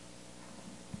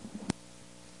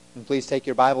And please take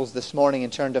your Bibles this morning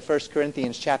and turn to 1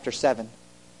 Corinthians chapter 7.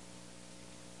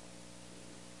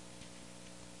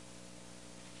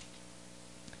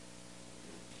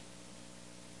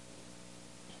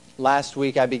 Last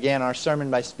week I began our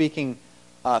sermon by speaking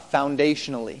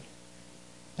foundationally.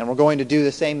 And we're going to do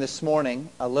the same this morning,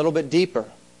 a little bit deeper.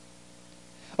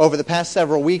 Over the past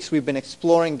several weeks we've been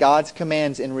exploring God's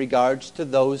commands in regards to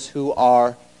those who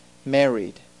are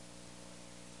married.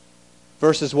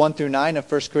 Verses 1 through 9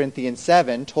 of 1 Corinthians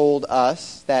 7 told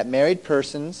us that married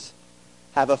persons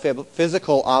have a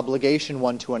physical obligation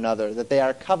one to another, that they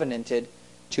are covenanted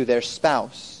to their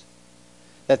spouse,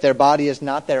 that their body is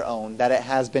not their own, that it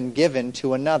has been given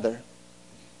to another.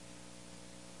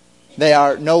 They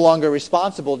are no longer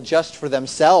responsible just for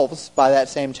themselves. By that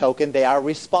same token, they are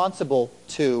responsible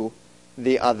to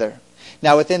the other.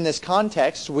 Now, within this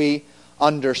context, we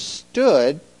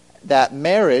understood that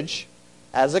marriage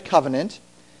as a covenant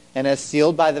and as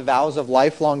sealed by the vows of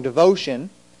lifelong devotion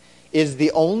is the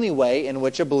only way in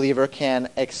which a believer can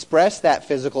express that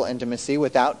physical intimacy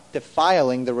without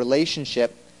defiling the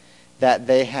relationship that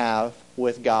they have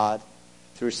with God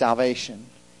through salvation.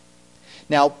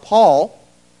 Now, Paul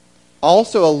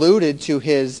also alluded to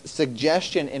his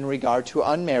suggestion in regard to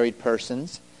unmarried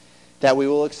persons that we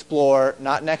will explore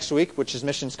not next week, which is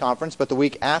Missions Conference, but the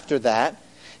week after that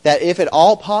if at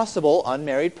all possible,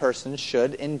 unmarried persons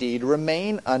should indeed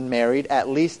remain unmarried, at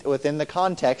least within the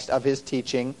context of his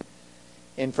teaching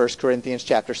in 1 Corinthians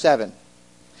chapter 7.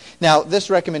 Now,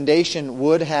 this recommendation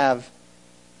would have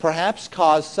perhaps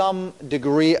caused some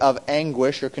degree of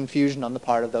anguish or confusion on the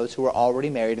part of those who were already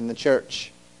married in the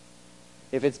church.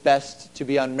 If it's best to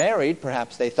be unmarried,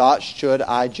 perhaps they thought, should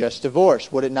I just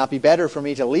divorce? Would it not be better for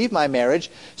me to leave my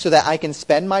marriage so that I can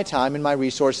spend my time and my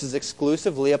resources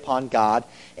exclusively upon God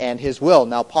and His will?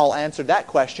 Now, Paul answered that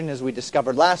question, as we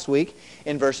discovered last week,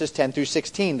 in verses 10 through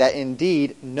 16, that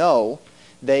indeed, no,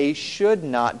 they should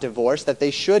not divorce, that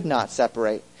they should not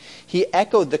separate. He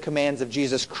echoed the commands of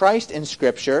Jesus Christ in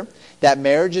Scripture that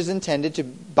marriage is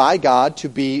intended by God to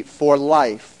be for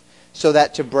life, so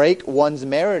that to break one's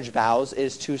marriage vows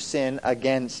is to sin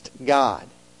against God.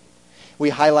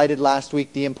 We highlighted last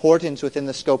week the importance within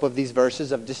the scope of these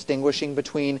verses of distinguishing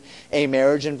between a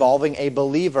marriage involving a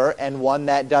believer and one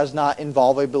that does not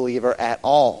involve a believer at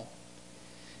all.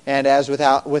 And as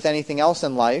with anything else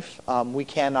in life, we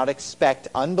cannot expect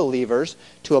unbelievers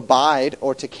to abide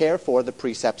or to care for the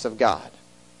precepts of God.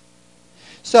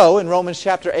 So, in Romans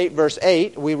chapter 8, verse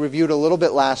 8, we reviewed a little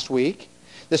bit last week,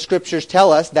 the Scriptures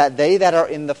tell us that they that are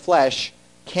in the flesh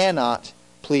cannot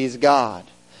please God.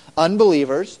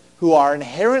 Unbelievers who are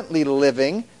inherently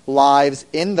living lives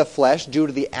in the flesh due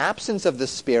to the absence of the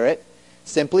Spirit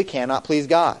simply cannot please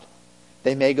God.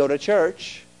 They may go to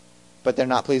church, but they're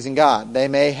not pleasing God. They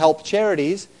may help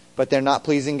charities, but they're not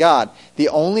pleasing God. The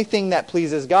only thing that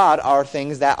pleases God are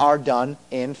things that are done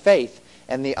in faith.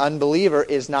 And the unbeliever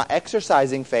is not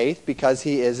exercising faith because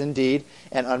he is indeed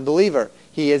an unbeliever.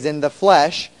 He is in the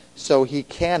flesh, so he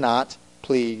cannot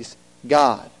please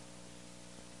God.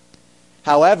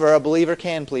 However, a believer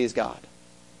can please God.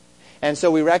 And so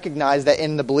we recognize that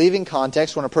in the believing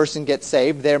context, when a person gets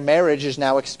saved, their marriage is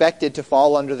now expected to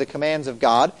fall under the commands of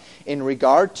God in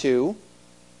regard to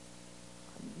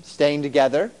staying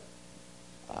together,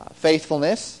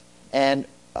 faithfulness, and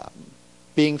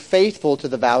being faithful to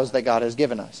the vows that God has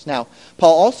given us. Now,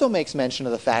 Paul also makes mention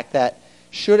of the fact that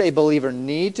should a believer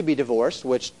need to be divorced,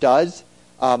 which does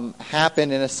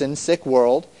happen in a sin-sick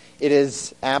world, it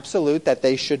is absolute that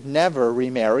they should never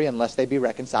remarry unless they be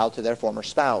reconciled to their former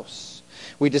spouse.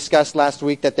 We discussed last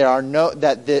week that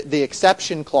the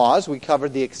exception clause, we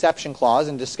covered the exception clause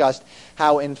and discussed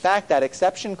how, in fact, that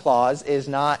exception clause is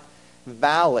not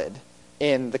valid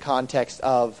in the context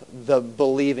of the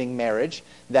believing marriage,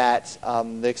 that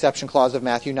the exception clause of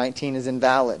Matthew 19 is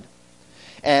invalid.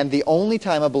 And the only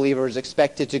time a believer is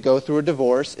expected to go through a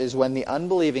divorce is when the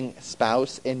unbelieving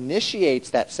spouse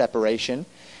initiates that separation,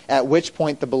 at which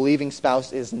point the believing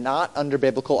spouse is not under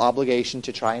biblical obligation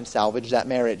to try and salvage that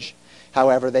marriage.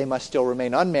 However, they must still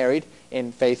remain unmarried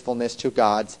in faithfulness to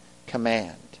God's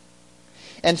command.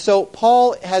 And so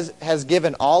Paul has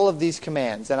given all of these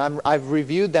commands, and I've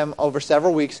reviewed them over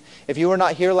several weeks. If you were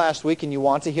not here last week and you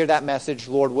want to hear that message,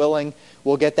 Lord willing,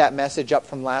 we'll get that message up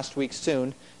from last week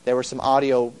soon. There were some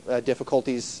audio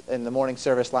difficulties in the morning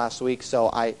service last week, so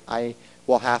I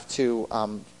will have to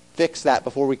fix that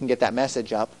before we can get that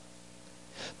message up.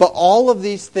 But all of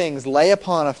these things lay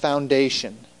upon a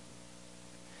foundation.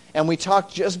 And we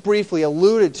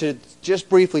alluded to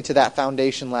that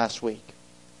foundation last week.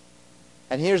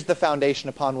 And here's the foundation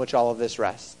upon which all of this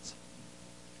rests.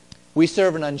 We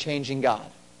serve an unchanging God.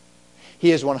 He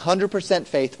is 100%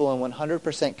 faithful and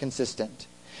 100% consistent.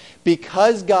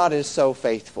 Because God is so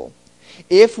faithful,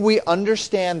 if we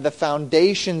understand the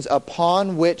foundations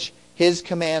upon which His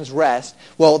commands rest,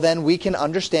 well, then we can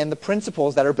understand the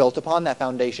principles that are built upon that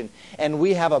foundation. And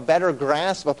we have a better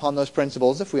grasp upon those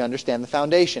principles if we understand the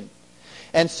foundation.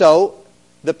 And so,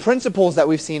 the principles that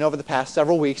we've seen over the past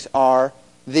several weeks are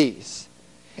these.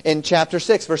 In chapter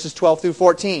 6, verses 12 through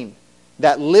 14,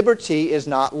 that liberty is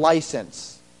not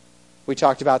license. We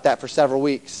talked about that for several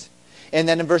weeks. And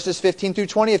then in verses 15 through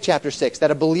 20 of chapter 6,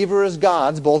 that a believer is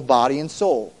God's, both body and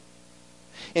soul.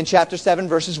 In chapter 7,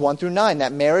 verses 1 through 9,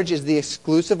 that marriage is the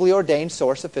exclusively ordained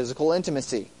source of physical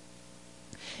intimacy.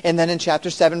 And then in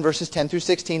chapter 7, verses 10 through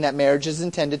 16, that marriage is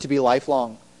intended to be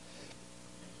lifelong,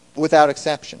 without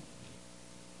exception.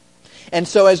 And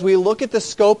so as we look at the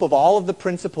scope of all of the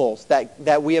principles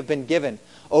that we have been given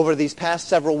over these past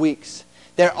several weeks,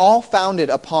 they're all founded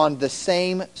upon the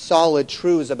same solid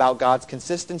truths about God's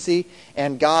consistency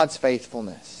and God's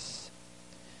faithfulness.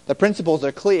 The principles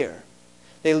are clear.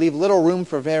 They leave little room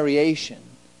for variation.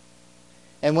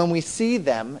 And when we see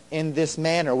them in this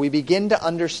manner, we begin to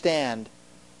understand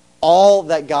all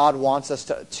that God wants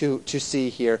us to see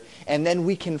here. And then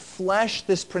we can flesh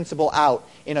this principle out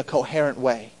in a coherent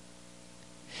way.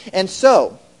 And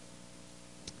so,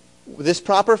 this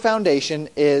proper foundation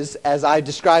is, as I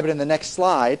describe it in the next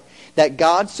slide, that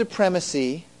God's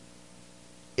supremacy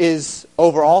is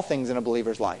over all things in a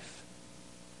believer's life.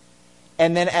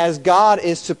 And then as God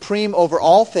is supreme over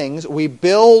all things, we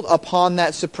build upon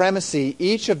that supremacy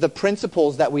each of the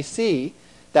principles that we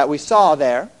saw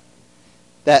there,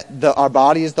 that our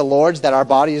body is the Lord's, that our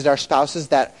body is our spouse's,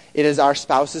 that it is our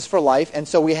spouse's for life. And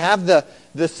so we have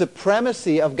the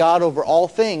supremacy of God over all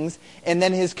things, and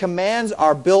then His commands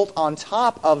are built on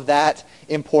top of that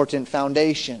important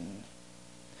foundation.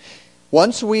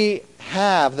 Once we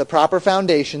have the proper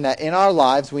foundation that in our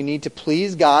lives we need to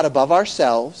please God above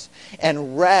ourselves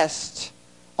and rest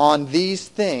on these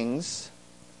things,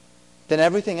 then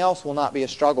everything else will not be a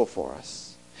struggle for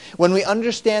us. When we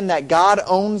understand that God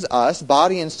owns us,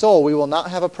 body and soul, we will not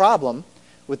have a problem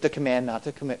with the command not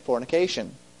to commit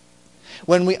fornication.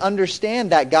 When we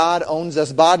understand that God owns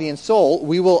us, body and soul,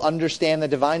 we will understand the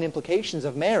divine implications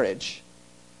of marriage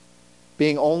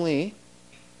being only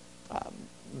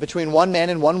between one man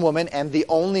and one woman, and the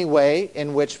only way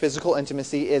in which physical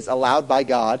intimacy is allowed by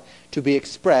God to be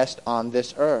expressed on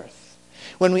this earth.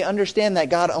 When we understand that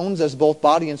God owns us both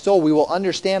body and soul, we will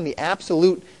understand the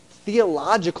absolute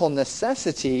theological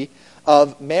necessity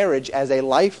of marriage as a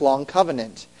lifelong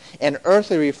covenant, an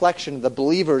earthly reflection of the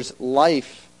believer's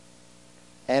life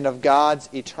and of God's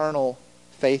eternal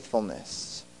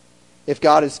faithfulness. If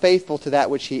God is faithful to that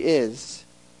which He is,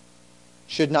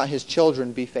 should not His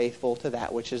children be faithful to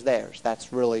that which is theirs?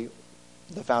 That's really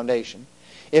the foundation.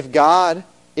 If God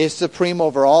is supreme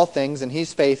over all things and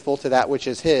He's faithful to that which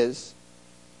is His,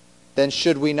 then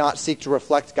should we not seek to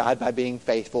reflect God by being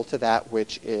faithful to that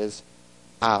which is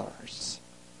ours?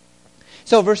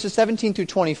 So verses 17 through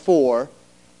 24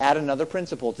 add another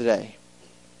principle today.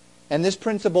 And this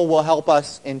principle will help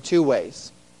us in two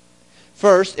ways.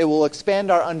 First, it will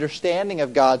expand our understanding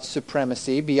of God's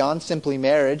supremacy beyond simply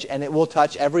marriage, and it will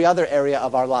touch every other area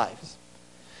of our lives.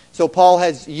 So Paul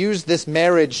has used this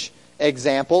marriage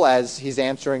example as he's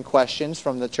answering questions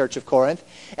from the Church of Corinth,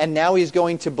 and now he's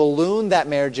going to balloon that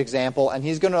marriage example, and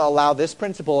he's going to allow this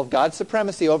principle of God's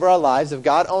supremacy over our lives, of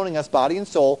God owning us body and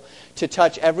soul, to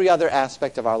touch every other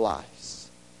aspect of our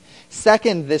lives.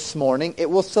 Second, this morning, it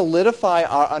will solidify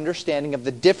our understanding of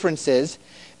the differences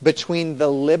between the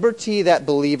liberty that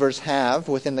believers have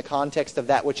within the context of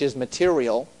that which is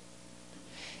material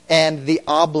and the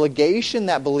obligation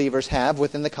that believers have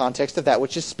within the context of that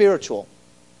which is spiritual.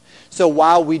 So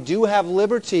while we do have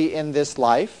liberty in this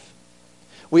life,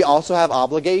 we also have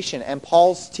obligation. And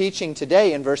Paul's teaching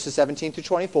today in verses 17 through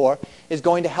 24 is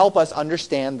going to help us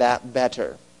understand that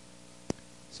better.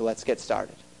 So let's get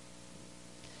started.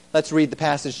 Let's read the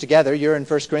passage together. You're in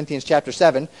 1 Corinthians chapter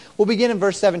 7. We'll begin in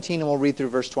verse 17 and we'll read through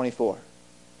verse 24.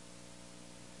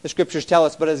 The Scriptures tell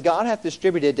us, "But as God hath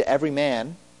distributed to every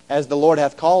man, as the Lord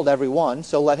hath called every one,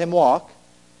 so let him walk,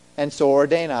 and so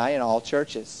ordain I in all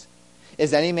churches.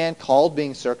 Is any man called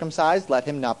being circumcised? Let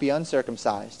him not be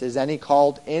uncircumcised. Is any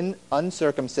called in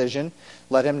uncircumcision?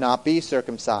 Let him not be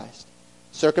circumcised.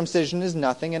 Circumcision is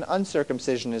nothing, and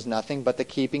uncircumcision is nothing, but the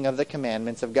keeping of the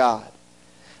commandments of God.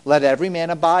 Let every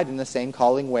man abide in the same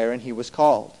calling wherein he was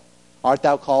called. Art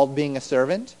thou called being a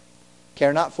servant?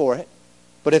 Care not for it.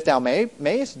 But if thou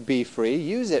mayest be free,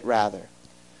 use it rather.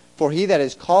 For he that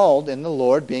is called in the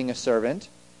Lord being a servant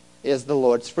is the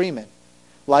Lord's freeman.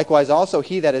 Likewise also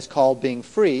he that is called being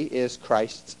free is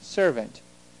Christ's servant.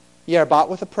 Ye are bought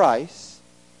with a price.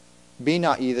 Be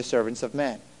not ye the servants of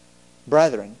men.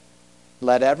 Brethren,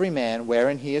 let every man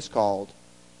wherein he is called,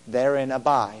 therein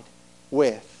abide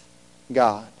with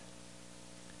God.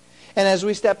 And as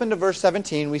we step into verse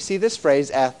 17, we see this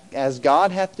phrase, as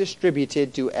God hath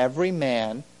distributed to every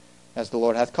man, as the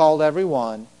Lord hath called every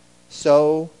one,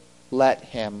 so let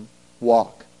him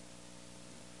walk.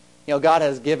 You know, God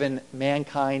has given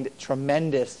mankind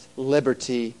tremendous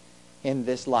liberty in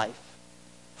this life.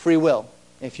 Free will,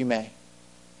 if you may.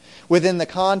 Within the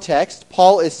context,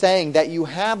 Paul is saying that you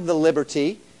have the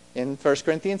liberty, in 1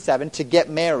 Corinthians 7, to get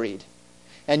married.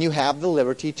 And you have the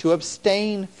liberty to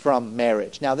abstain from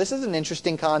marriage. Now, this is an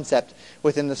interesting concept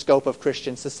within the scope of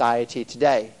Christian society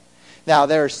today. Now,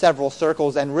 there are several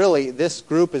circles, and really, this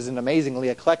group is an amazingly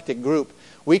eclectic group.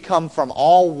 We come from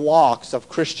all walks of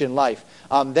Christian life.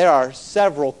 There are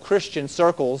several Christian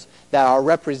circles that are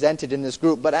represented in this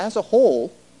group, but as a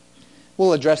whole,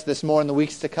 we'll address this more in the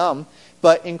weeks to come,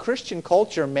 but in Christian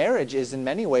culture, marriage is in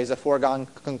many ways a foregone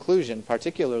conclusion,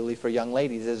 particularly for young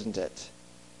ladies, isn't it?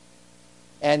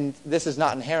 And this is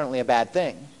not inherently a bad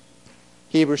thing.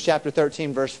 Hebrews chapter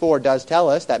 13, verse 4 does tell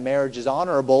us that marriage is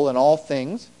honorable in all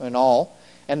things,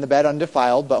 and the bed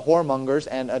undefiled, but whoremongers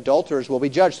and adulterers will be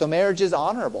judged. So marriage is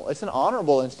honorable. It's an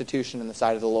honorable institution in the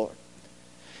sight of the Lord.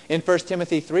 In 1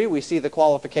 Timothy 3, we see the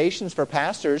qualifications for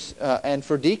pastors and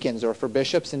for deacons, or for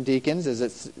bishops and deacons, as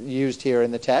it's used here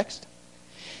in the text.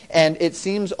 And it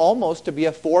seems almost to be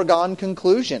a foregone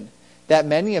conclusion that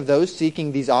many of those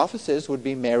seeking these offices would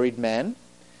be married men,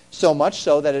 so much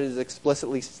so that it is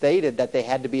explicitly stated that they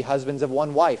had to be husbands of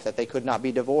one wife, that they could not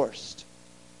be divorced.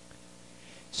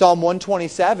 Psalm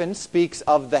 127 speaks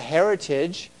of the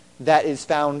heritage that is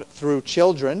found through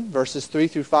children. Verses 3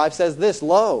 through 5 says this,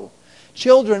 Lo,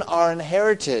 children are an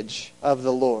heritage of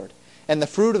the Lord, and the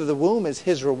fruit of the womb is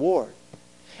his reward.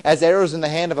 As arrows in the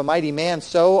hand of a mighty man,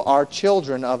 so are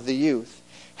children of the youth.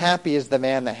 Happy is the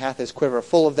man that hath his quiver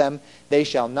full of them. They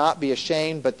shall not be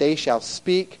ashamed, but they shall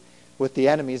speak with the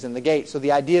enemies in the gate. So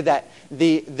the idea that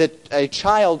a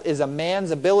child is a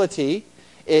man's ability,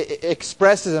 it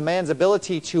expresses a man's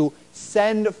ability to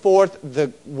send forth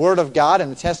the word of God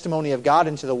and the testimony of God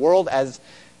into the world. As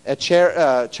a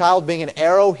child being an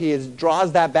arrow, he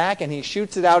draws that back and he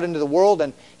shoots it out into the world,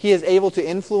 and he is able to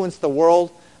influence the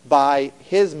world by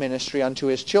his ministry unto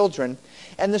his children.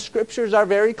 And the scriptures are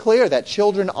very clear that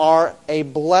children are a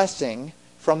blessing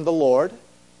from the Lord,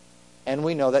 and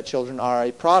we know that children are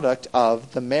a product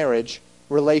of the marriage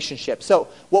relationship. So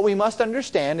what we must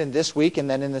understand in this week and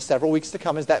then in the several weeks to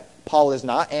come is that Paul is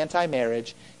not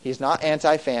anti-marriage. He's not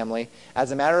anti-family. As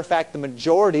a matter of fact,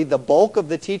 the bulk of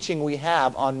the teaching we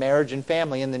have on marriage and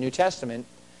family in the New Testament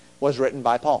was written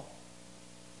by Paul.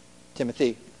 1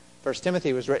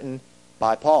 Timothy was written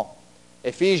by Paul.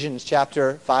 Ephesians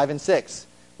chapter 5 and 6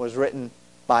 was written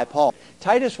by Paul.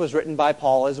 Titus was written by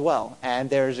Paul as well, and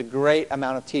there's a great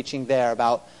amount of teaching there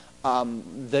about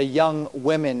the young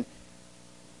women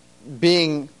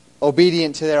being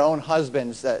obedient to their own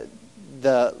husbands,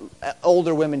 the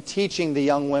older women teaching the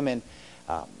young women.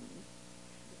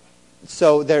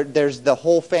 So there's the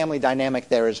whole family dynamic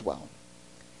there as well.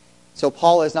 So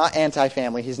Paul is not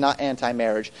anti-family, he's not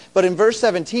anti-marriage. But in verse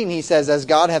 17 he says, as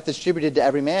God hath distributed to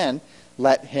every man,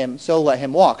 let him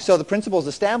walk. So the principle is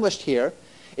established here.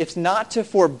 It's not to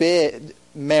forbid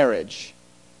marriage,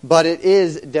 but it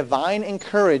is divine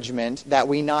encouragement that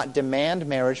we not demand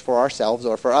marriage for ourselves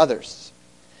or for others.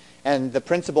 And the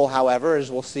principle, however,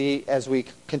 as we'll see as we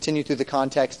continue through the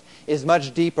context, is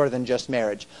much deeper than just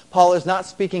marriage. Paul is not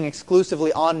speaking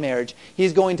exclusively on marriage.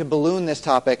 He's going to balloon this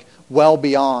topic well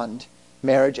beyond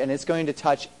marriage, and it's going to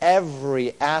touch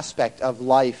every aspect of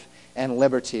life and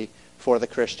liberty for the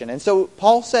Christian. And so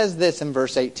Paul says this in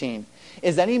verse 18,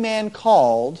 is any man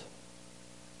called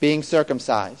being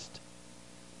circumcised?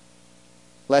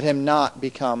 Let him not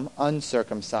become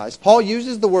uncircumcised. Paul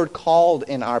uses the word called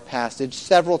in our passage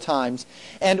several times,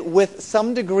 and with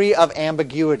some degree of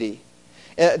ambiguity.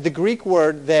 The Greek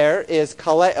word there is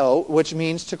kaleo, which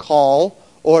means to call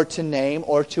or to name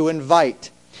or to invite.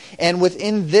 And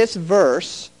within this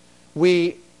verse,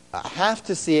 we have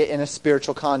to see it in a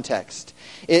spiritual context.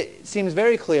 It seems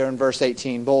very clear in verse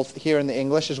 18, both here in the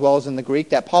English as well as in the Greek,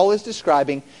 that Paul is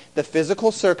describing the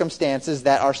physical circumstances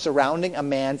that are surrounding a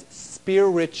man's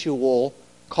spiritual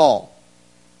call.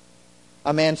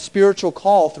 A man's spiritual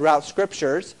call throughout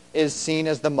Scriptures is seen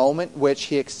as the moment which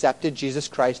he accepted Jesus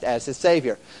Christ as his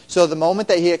Savior. So the moment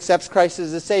that he accepts Christ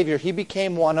as his Savior, he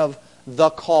became one of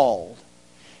the called.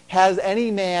 has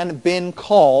any man been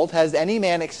called, has any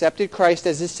man accepted Christ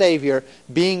as his Savior,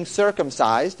 being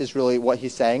circumcised, is really what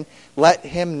he's saying, let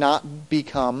him not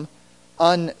become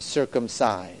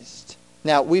uncircumcised.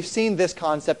 Now, we've seen this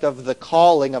concept of the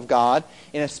calling of God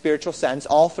in a spiritual sense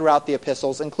all throughout the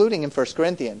epistles, including in 1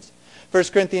 Corinthians. 1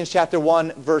 Corinthians chapter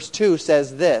 1, verse 2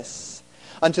 says this,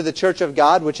 unto the church of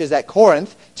God which is at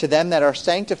Corinth, to them that are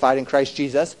sanctified in Christ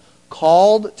Jesus,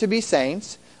 called to be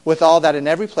saints, with all that in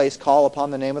every place call upon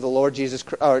the name of the Lord Jesus,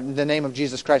 or the name of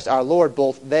Jesus Christ our Lord,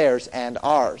 both theirs and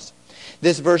ours.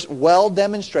 This verse well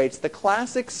demonstrates the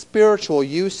classic spiritual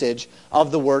usage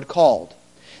of the word called.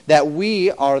 That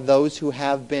we are those who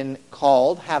have been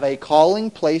called, have a calling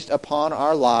placed upon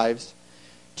our lives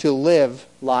to live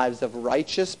lives of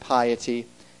righteous piety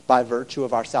by virtue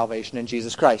of our salvation in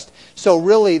Jesus Christ. So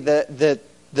really the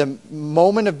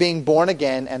moment of being born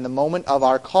again and the moment of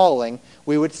our calling,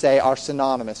 we would say, are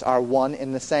synonymous, are one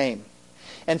in the same.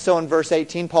 And so in verse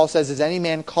 18, Paul says, is any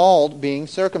man called being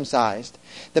circumcised?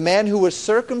 The man who was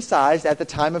circumcised at the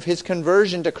time of his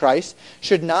conversion to Christ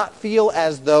should not feel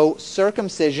as though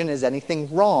circumcision is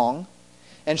anything wrong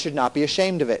and should not be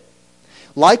ashamed of it.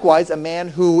 Likewise, a man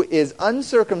who is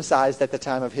uncircumcised at the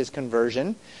time of his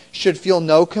conversion should feel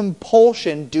no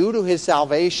compulsion due to his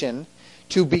salvation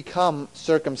to become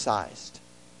circumcised.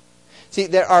 See,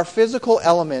 there are physical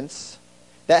elements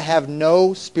that have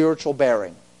no spiritual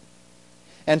bearing.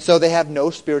 And so they have no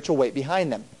spiritual weight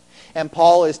behind them. And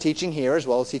Paul is teaching here, as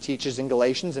well as he teaches in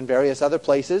Galatians and various other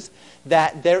places,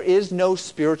 that there is no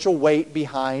spiritual weight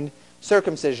behind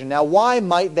circumcision. Now, why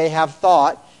might they have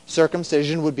thought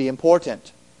circumcision would be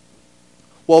important?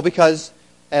 Well, because,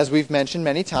 as we've mentioned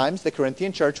many times, the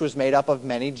Corinthian church was made up of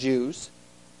many Jews,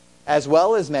 as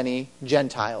well as many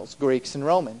Gentiles, Greeks and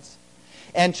Romans.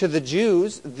 And to the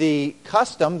Jews, the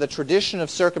custom, the tradition of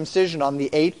circumcision on the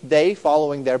 8th day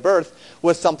following their birth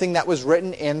was something that was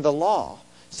written in the law,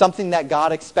 something that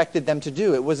God expected them to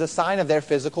do. It was a sign of their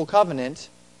physical covenant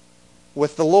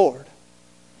with the Lord.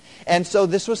 And so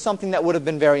this was something that would have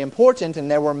been very important, and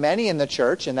there were many in the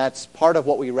church, and that's part of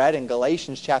what we read in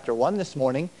Galatians chapter 1 this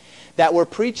morning, that were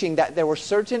preaching that there were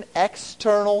certain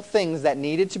external things that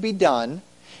needed to be done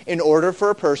in order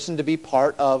for a person to be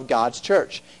part of God's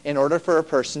church, in order for a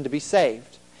person to be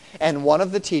saved. And one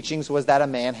of the teachings was that a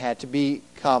man had to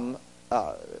become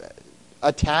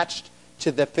attached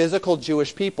to the physical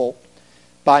Jewish people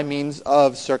by means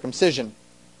of circumcision.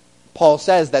 Paul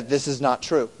says that this is not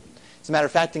true. As a matter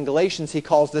of fact, in Galatians, he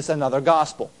calls this another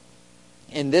gospel.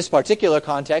 In this particular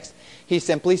context, he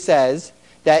simply says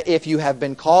that if you have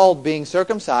been called being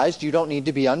circumcised, you don't need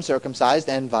to be uncircumcised,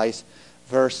 and vice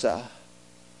versa.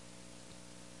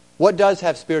 What does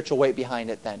have spiritual weight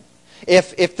behind it then?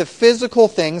 If the physical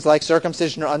things like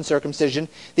circumcision or uncircumcision,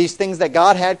 these things that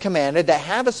God had commanded that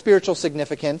have a spiritual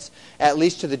significance, at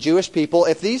least to the Jewish people,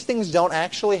 if these things don't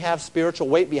actually have spiritual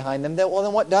weight behind them, then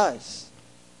what does?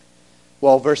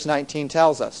 Well, verse 19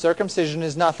 tells us, circumcision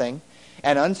is nothing,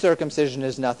 and uncircumcision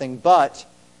is nothing but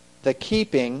the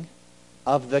keeping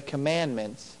of the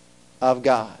commandments of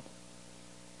God.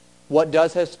 What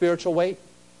does have spiritual weight?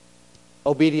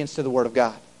 Obedience to the Word of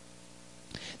God.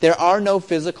 There are no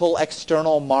physical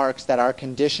external marks that are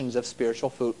conditions of spiritual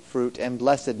fruit and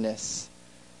blessedness.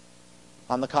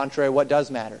 On the contrary, what does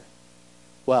matter?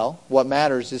 Well, what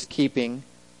matters is keeping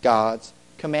God's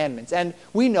commandments. And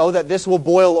we know that this will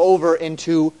boil over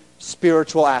into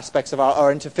spiritual aspects of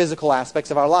or into physical aspects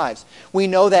of our lives. We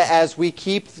know that as we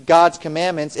keep God's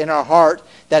commandments in our heart,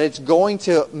 that it's going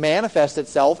to manifest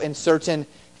itself in certain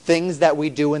things that we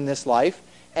do in this life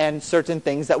and certain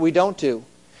things that we don't do.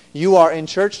 You are in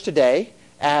church today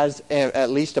as at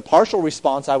least a partial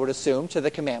response, I would assume, to the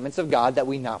commandments of God that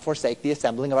we not forsake the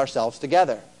assembling of ourselves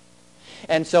together.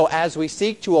 And so as we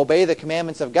seek to obey the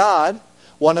commandments of God,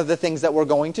 one of the things that we're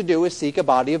going to do is seek a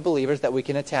body of believers that we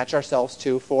can attach ourselves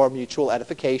to for mutual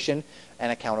edification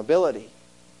and accountability.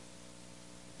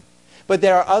 But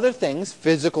there are other things,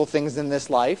 physical things in this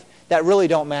life, that really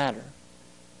don't matter.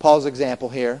 Paul's example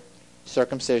here,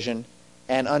 circumcision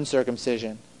and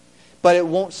uncircumcision. But it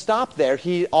won't stop there.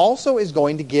 He also is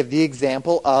going to give the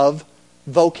example of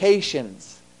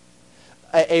vocations.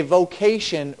 A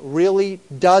vocation really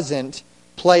doesn't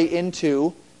play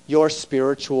into your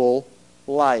spiritual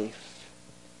life.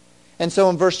 And so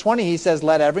in verse 20 he says,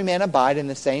 let every man abide in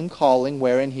the same calling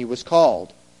wherein he was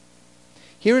called.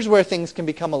 Here's where things can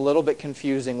become a little bit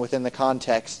confusing within the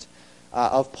context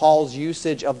of Paul's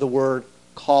usage of the word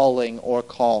calling or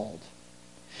called.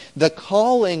 The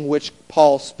calling which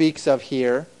Paul speaks of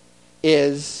here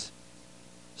is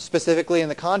specifically in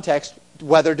the context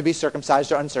whether to be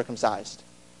circumcised or uncircumcised.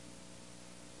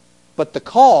 But the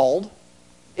called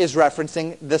is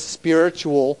referencing the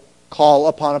spiritual call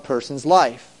upon a person's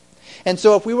life. And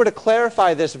so if we were to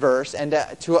clarify this verse and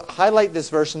to highlight this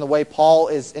verse in the way Paul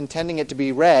is intending it to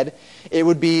be read, it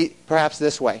would be perhaps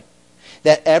this way: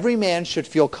 that every man should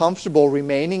feel comfortable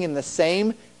remaining in the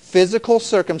same physical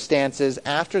circumstances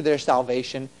after their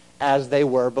salvation as they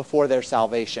were before their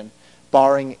salvation,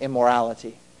 barring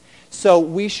immorality. So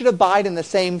we should abide in the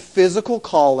same physical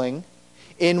calling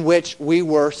in which we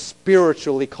were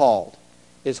spiritually called,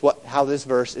 is how this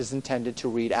verse is intended to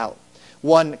read out.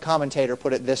 One commentator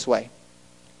put it this way: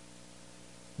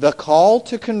 the call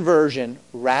to conversion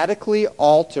radically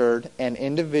altered an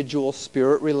individual's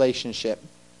spirit relationship,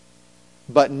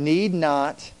 but need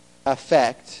not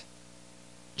affect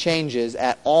changes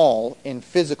at all in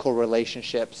physical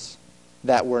relationships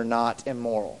that were not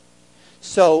immoral.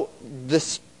 So the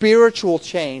spiritual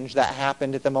change that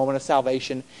happened at the moment of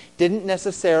salvation didn't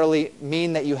necessarily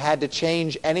mean that you had to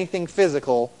change anything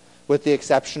physical, with the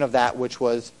exception of that which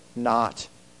was not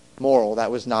moral,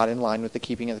 that was not in line with the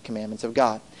keeping of the commandments of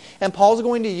God. And Paul's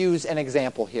going to use an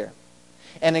example here.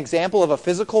 An example of a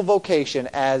physical vocation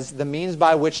as the means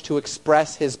by which to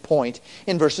express his point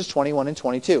in verses 21 and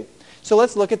 22. So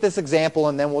let's look at this example,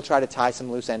 and then we'll try to tie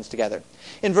some loose ends together.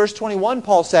 In verse 21,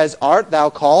 Paul says, "Art thou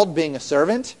called, being a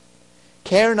servant?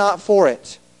 Care not for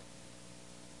it."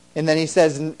 And then he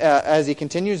says, as he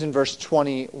continues in verse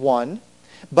 21,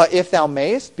 "But if thou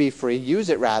mayest be free, use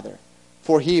it rather.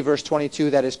 For he," verse 22,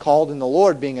 "that is called in the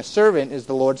Lord, being a servant, is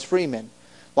the Lord's freeman.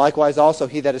 Likewise also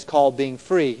he that is called, being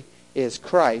free, is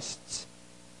Christ's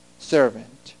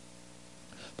servant."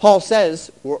 Paul says,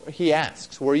 he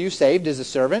asks, were you saved as a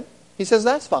servant? He says,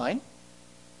 that's fine.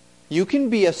 You can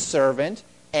be a servant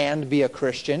and be a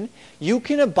Christian. You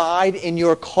can abide in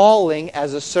your calling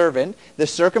as a servant, the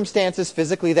circumstances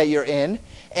physically that you're in,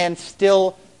 and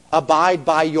still abide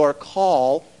by your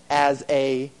call as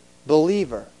a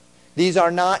believer. These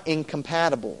are not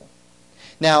incompatible.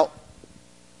 Now,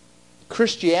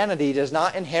 Christianity does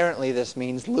not inherently, this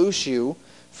means, loose you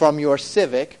from your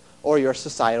civic or your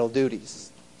societal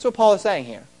duties. That's what Paul is saying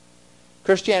here.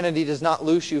 Christianity does not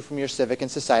loose you from your civic and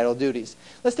societal duties.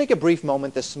 Let's take a brief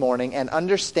moment this morning and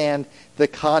understand the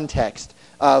context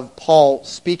of Paul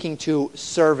speaking to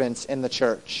servants in the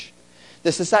church.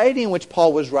 The society in which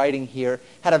Paul was writing here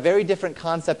had a very different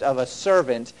concept of a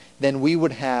servant than we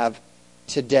would have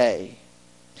today.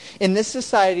 In this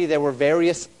society, there were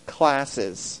various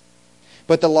classes,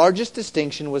 but the largest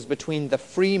distinction was between the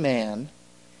free man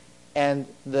and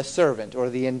the servant, or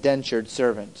the indentured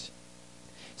servant.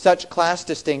 Such class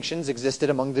distinctions existed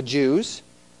among the Jews,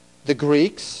 the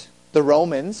Greeks, the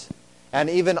Romans, and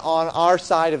even on our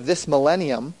side of this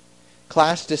millennium,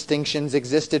 class distinctions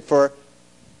existed for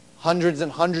hundreds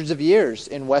and hundreds of years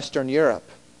in Western Europe.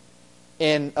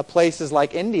 In places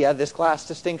like India, this class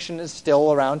distinction is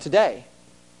still around today.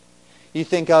 You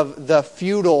think of the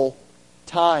feudal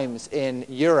times in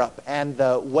Europe and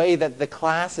the way that the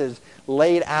classes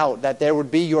laid out, that there would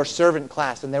be your servant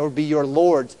class and there would be your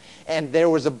lords, and there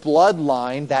was a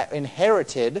bloodline that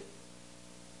inherited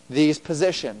these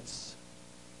positions.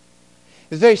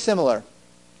 It's very similar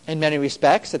in many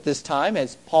respects at this time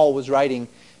as Paul was writing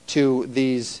to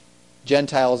these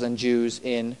Gentiles and Jews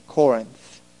in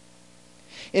Corinth.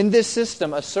 In this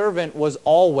system, a servant was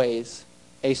always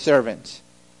a servant.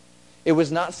 It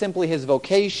was not simply his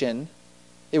vocation,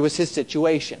 it was his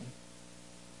situation.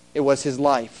 It was his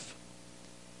life.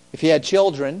 If he had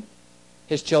children,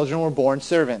 his children were born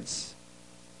servants,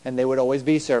 and they would always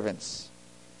be servants.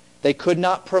 They could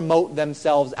not promote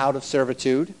themselves out of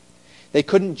servitude. They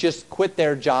couldn't just quit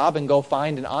their job and go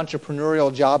find an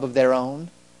entrepreneurial job of their own.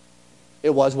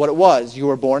 It was what it was. You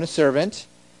were born a servant.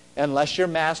 Unless your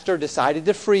master decided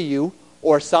to free you,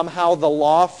 or somehow the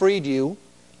law freed you,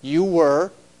 you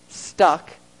were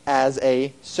stuck as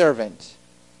a servant.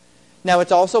 Now,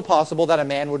 it's also possible that a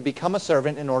man would become a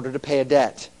servant in order to pay a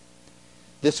debt.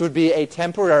 This would be a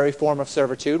temporary form of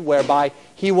servitude whereby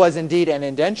he was indeed an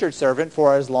indentured servant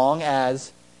for as long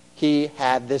as he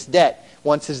had this debt.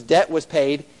 Once his debt was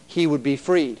paid, he would be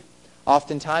freed.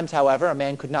 Oftentimes, however, a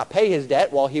man could not pay his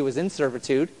debt while he was in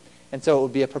servitude, and so it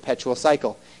would be a perpetual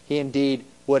cycle. He indeed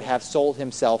would have sold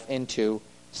himself into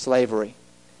slavery.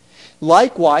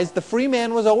 Likewise, the free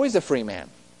man was always a free man.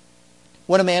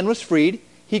 When a man was freed,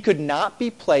 he could not be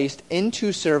placed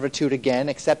into servitude again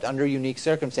except under unique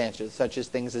circumstances, such as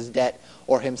things as debt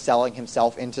or him selling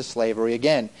himself into slavery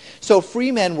again. So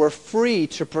free men were free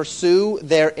to pursue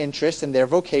their interests and their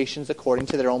vocations according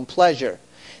to their own pleasure.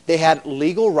 They had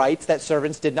legal rights that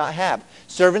servants did not have.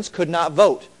 Servants could not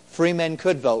vote. Free men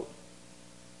could vote.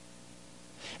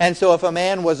 And so if a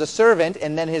man was a servant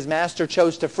and then his master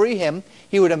chose to free him,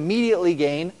 he would immediately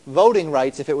gain voting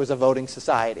rights if it was a voting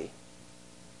society,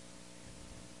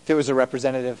 if it was a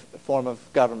representative form of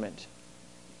government,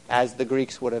 as the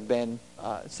Greeks would have been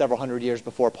several hundred years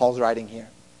before Paul's writing here.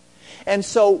 And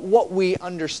so what we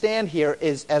understand here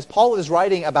is, as Paul is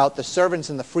writing about the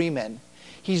servants and the freemen,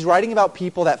 he's writing about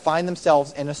people that find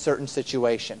themselves in a certain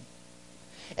situation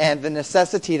and the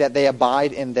necessity that they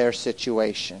abide in their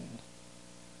situation.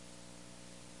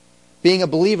 Being a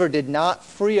believer did not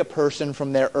free a person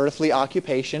from their earthly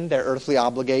occupation, their earthly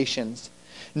obligations,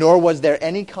 nor was there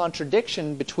any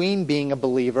contradiction between being a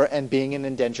believer and being an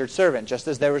indentured servant, just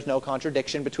as there was no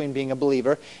contradiction between being a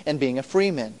believer and being a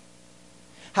freeman.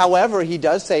 However, he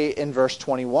does say in verse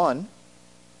 21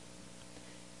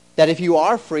 that if you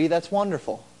are free, that's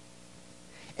wonderful.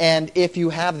 And if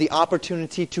you have the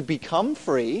opportunity to become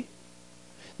free,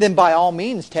 then by all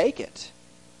means take it.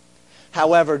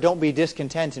 However, don't be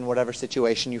discontent in whatever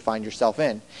situation you find yourself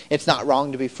in. It's not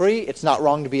wrong to be free. It's not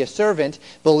wrong to be a servant.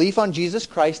 Belief on Jesus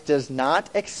Christ does not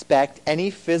expect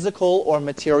any physical or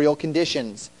material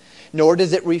conditions, nor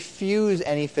does it refuse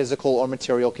any physical or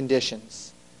material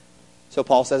conditions. So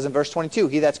Paul says in verse 22,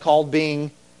 he that's called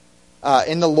being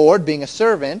in the Lord, being a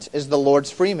servant, is the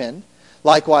Lord's freeman.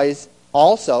 Likewise,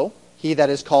 also, he that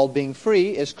is called being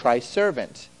free is Christ's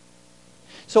servant.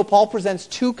 So Paul presents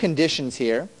two conditions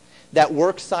here that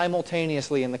work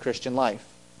simultaneously in the Christian life.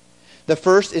 The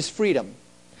first is freedom.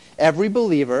 Every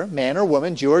believer, man or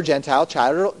woman, Jew or Gentile,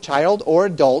 child or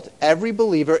adult, every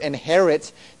believer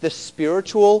inherits the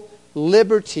spiritual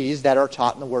liberties that are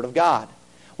taught in the Word of God.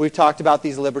 We've talked about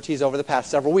these liberties over the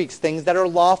past several weeks. Things that are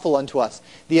lawful unto us.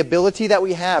 The ability that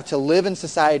we have to live in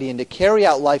society and to carry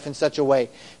out life in such a way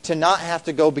to not have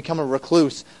to go become a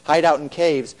recluse, hide out in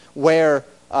caves, where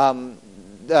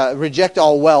reject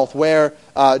all wealth, where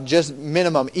just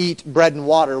minimum eat bread and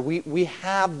water. We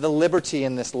have the liberty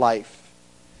in this life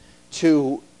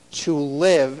to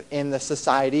live in the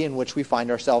society in which we find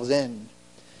ourselves in.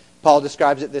 Paul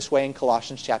describes it this way in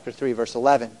Colossians chapter 3, verse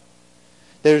 11.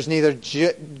 There's neither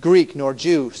Greek nor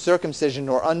Jew, circumcision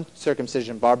nor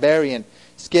uncircumcision, barbarian,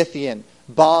 Scythian,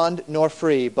 bond nor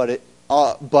free,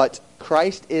 but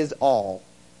Christ is all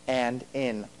and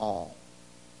in all.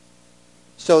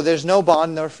 So there's no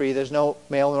bond nor free, there's no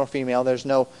male nor female, there's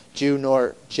no Jew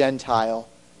nor Gentile.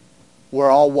 We're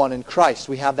all one in Christ.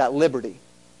 We have that liberty.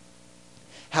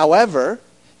 However,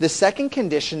 the second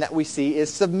condition that we see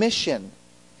is submission.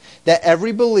 That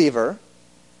every believer,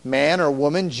 man or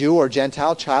woman, Jew or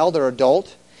Gentile, child or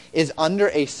adult, is under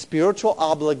a spiritual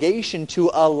obligation to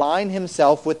align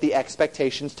himself with the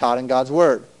expectations taught in God's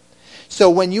Word. So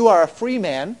when you are a free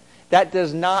man, that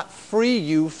does not free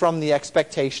you from the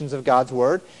expectations of God's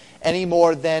Word any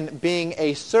more than being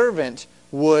a servant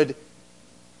would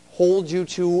hold you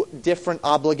to different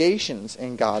obligations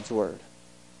in God's Word.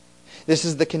 This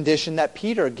is the condition that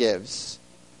Peter gives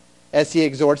as he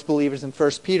exhorts believers in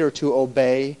 1 Peter to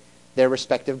obey their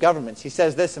respective governments. He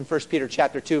says this in 1 Peter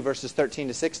chapter 2, verses 13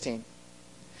 to 16.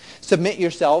 Submit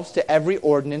yourselves to every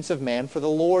ordinance of man for the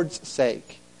Lord's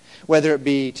sake, whether it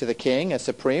be to the king as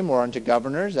supreme, or unto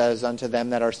governors as unto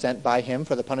them that are sent by him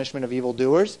for the punishment of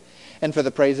evildoers, and for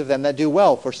the praise of them that do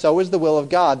well. For so is the will of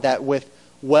God, that with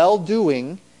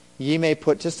well-doing ye may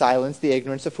put to silence the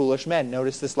ignorance of foolish men.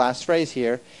 Notice this last phrase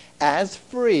here. As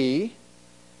free,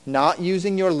 not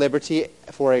using your liberty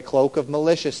for a cloak of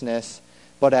maliciousness,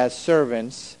 but as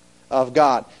servants of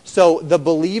God. So the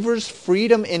believer's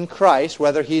freedom in Christ,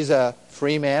 whether he's a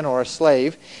free man or a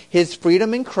slave, his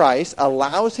freedom in Christ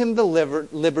allows him the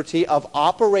liberty of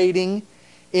operating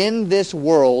in this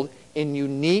world in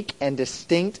unique and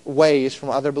distinct ways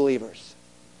from other believers.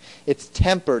 It's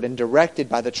tempered and directed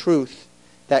by the truth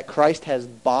that Christ has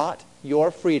bought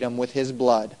your freedom with his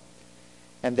blood,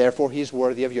 and therefore he's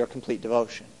worthy of your complete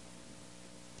devotion.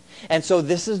 And so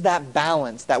this is that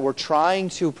balance that we're trying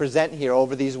to present here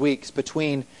over these weeks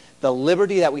between the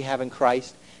liberty that we have in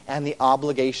Christ and the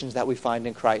obligations that we find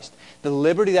in Christ. The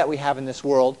liberty that we have in this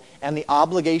world and the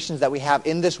obligations that we have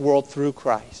in this world through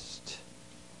Christ.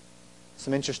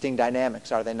 Some interesting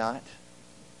dynamics, are they not?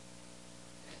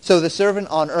 So the servant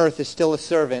on earth is still a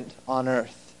servant on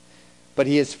earth, but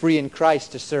he is free in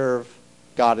Christ to serve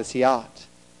God as he ought.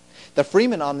 The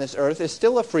freeman on this earth is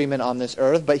still a freeman on this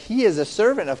earth, but he is a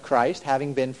servant of Christ,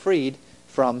 having been freed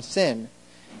from sin.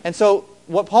 And so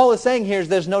what Paul is saying here is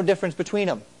there's no difference between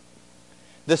them.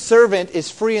 The servant is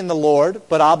free in the Lord,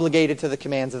 but obligated to the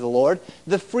commands of the Lord.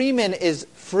 The freeman is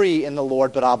free in the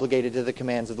Lord, but obligated to the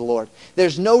commands of the Lord.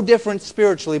 There's no difference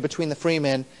spiritually between the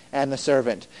freeman and the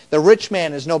servant. The rich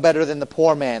man is no better than the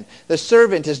poor man. The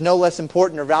servant is no less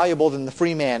important or valuable than the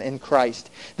free man in Christ.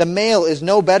 The male is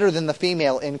no better than the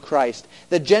female in Christ.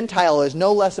 The Gentile is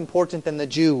no less important than the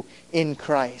Jew in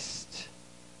Christ.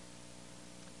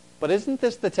 But isn't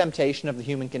this the temptation of the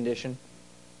human condition?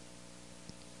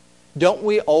 Don't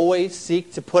we always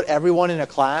seek to put everyone in a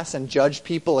class and judge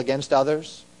people against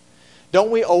others?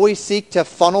 Don't we always seek to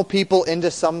funnel people into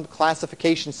some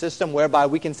classification system whereby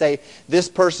we can say, this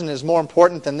person is more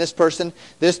important than this person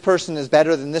is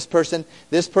better than this person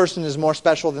is more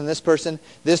special than this person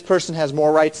has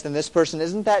more rights than this person?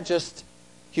 Isn't that just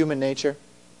human nature?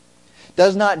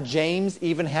 Does not James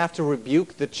even have to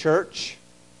rebuke the church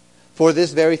for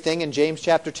this very thing in James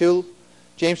chapter 2?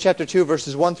 James chapter 2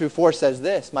 verses 1 through 4 says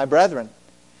this, My brethren,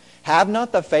 have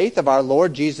not the faith of our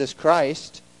Lord Jesus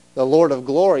Christ, the Lord of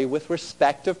glory, with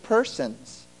respect of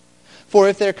persons. For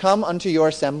if there come unto your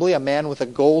assembly a man with a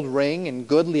gold ring and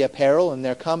goodly apparel, and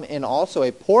there come in also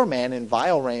a poor man in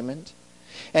vile raiment,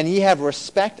 and ye have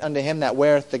respect unto him that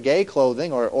weareth the gay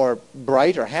clothing, or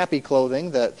bright or happy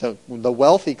clothing, the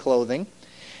wealthy clothing,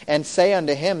 and say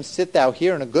unto him, Sit thou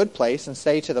here in a good place, and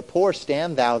say to the poor,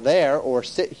 Stand thou there, or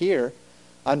sit here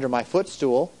under my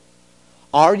footstool,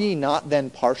 are ye not then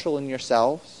partial in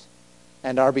yourselves,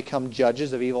 and are become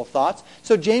judges of evil thoughts?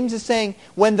 So James is saying,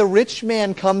 when the rich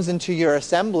man comes into your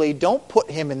assembly, don't put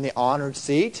him in the honored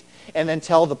seat, and then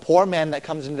tell the poor man that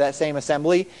comes into that same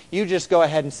assembly, you just go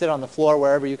ahead and sit on the floor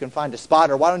wherever you can find a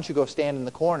spot, or why don't you go stand in the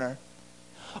corner?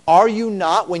 Are you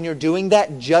not, when you're doing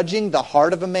that, judging the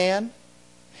heart of a man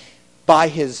by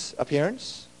his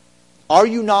appearance? Are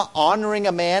you not honoring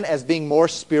a man as being more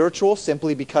spiritual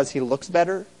simply because he looks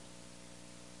better?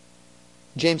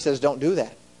 James says, don't do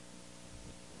that.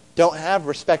 Don't have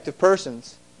respect of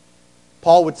persons.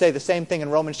 Paul would say the same thing in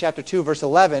Romans chapter 2, verse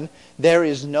 11. There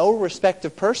is no respect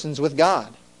of persons with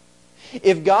God.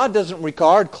 If God doesn't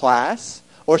regard class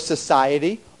or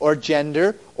society or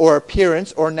gender or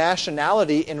appearance or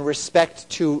nationality in respect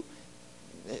to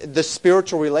the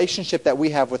spiritual relationship that we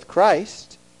have with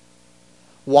Christ,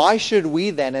 why should we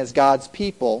then, as God's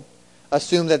people,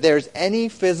 assume that there's any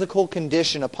physical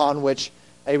condition upon which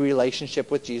a relationship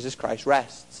with Jesus Christ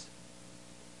rests?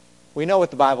 We know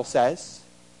what the Bible says.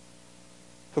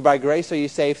 For by grace are you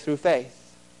saved through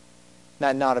faith,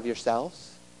 that not of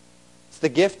yourselves. It's the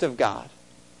gift of God,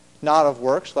 not of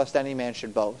works, lest any man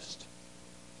should boast.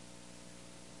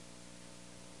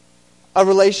 A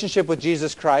relationship with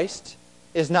Jesus Christ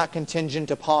is not contingent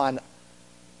upon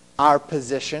our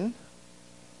position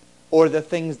or the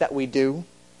things that we do.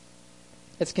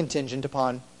 It's contingent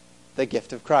upon the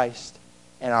gift of Christ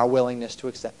and our willingness to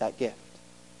accept that gift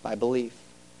by belief.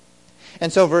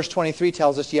 And so verse 23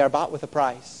 tells us, Ye are bought with a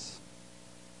price.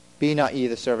 Be not ye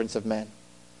the servants of men.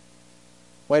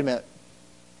 Wait a minute.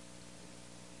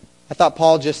 I thought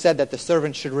Paul just said that the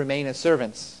servants should remain as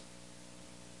servants.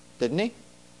 Didn't he?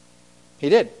 He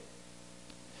did.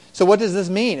 So what does this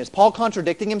mean? Is Paul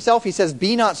contradicting himself? He says,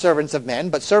 be not servants of men,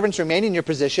 but servants remain in your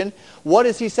position. What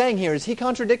is he saying here? Is he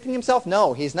contradicting himself?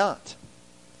 No, he's not.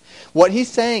 What he's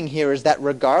saying here is that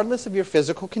regardless of your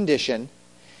physical condition,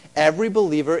 every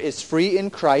believer is free in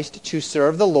Christ to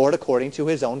serve the Lord according to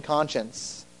his own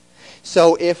conscience.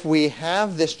 So if we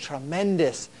have this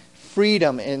tremendous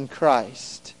freedom in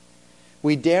Christ,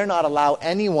 we dare not allow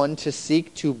anyone to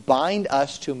seek to bind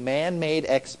us to man-made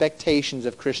expectations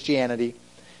of Christianity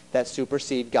that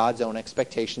supersede God's own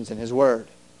expectations in his word.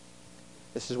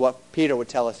 This is what Peter would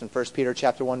tell us in 1 Peter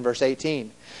chapter 1, verse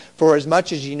 18. For as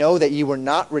much as ye know that ye were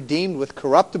not redeemed with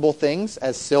corruptible things,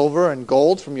 as silver and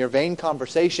gold from your vain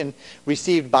conversation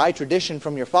received by tradition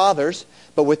from your fathers,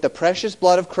 but with the precious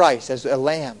blood of Christ as a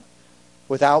lamb,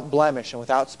 without blemish and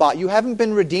without spot. You haven't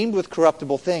been redeemed with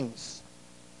corruptible things.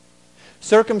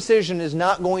 Circumcision is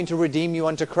not going to redeem you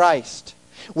unto Christ.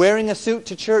 Wearing a suit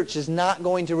to church is not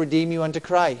going to redeem you unto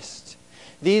Christ.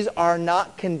 These are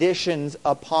not conditions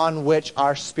upon which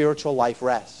our spiritual life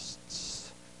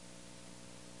rests.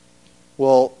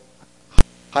 We'll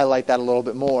highlight that a little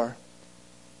bit more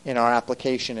in our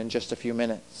application in just a few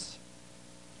minutes.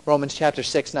 Romans chapter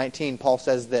 6:19, Paul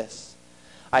says this,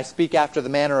 I speak after the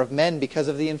manner of men because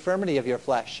of the infirmity of your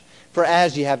flesh. For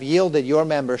as ye have yielded your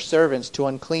members servants to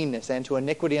uncleanness and to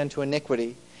iniquity unto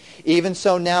iniquity, even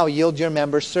so now yield your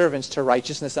members servants to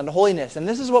righteousness unto holiness. And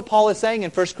this is what Paul is saying in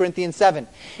 1 Corinthians 7.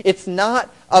 It's not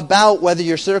about whether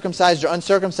you're circumcised or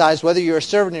uncircumcised, whether you're a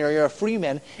servant or you're a free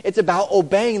man. It's about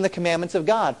obeying the commandments of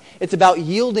God. It's about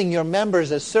yielding your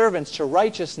members as servants to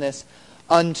righteousness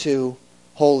unto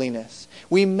holiness.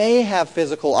 We may have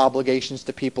physical obligations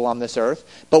to people on this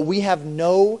earth, but we have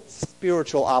no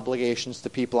spiritual obligations to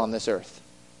people on this earth.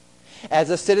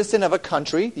 As a citizen of a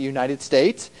country, the United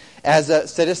States, as a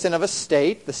citizen of a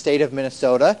state, the state of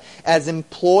Minnesota, as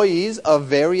employees of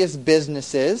various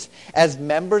businesses, as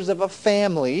members of a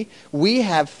family, we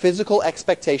have physical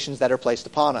expectations that are placed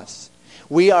upon us.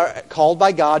 We are called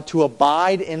by God to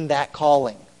abide in that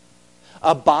calling.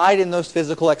 Abide in those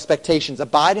physical expectations.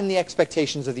 Abide in the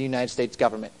expectations of the United States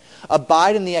government.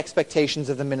 Abide in the expectations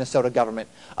of the Minnesota government.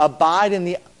 Abide in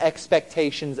the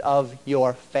expectations of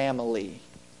your family.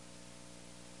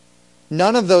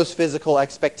 None of those physical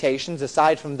expectations,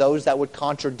 aside from those that would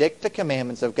contradict the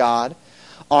commandments of God,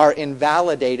 are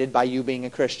invalidated by you being a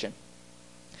Christian.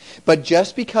 But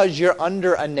just because you're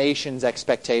under a nation's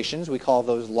expectations, we call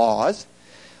those laws,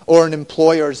 or an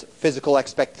employer's physical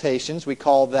expectations, we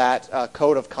call that a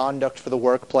code of conduct for the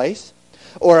workplace,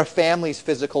 or a family's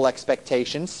physical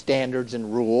expectations, standards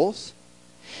and rules,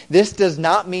 this does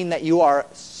not mean that you are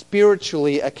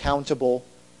spiritually accountable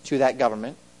to that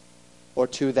government, or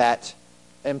to that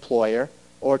employer,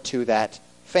 or to that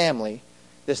family.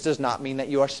 This does not mean that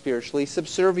you are spiritually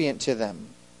subservient to them.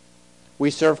 We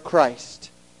serve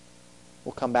Christ.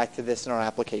 We'll come back to this in our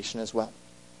application as well.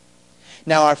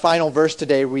 Now, our final verse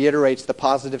today reiterates the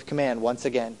positive command once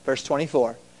again. Verse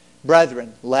 24.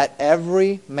 Brethren, let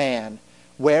every man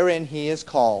wherein he is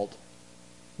called,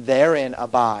 therein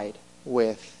abide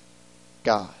with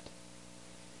God.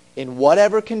 In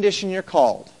whatever condition you're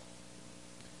called,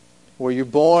 were you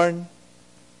born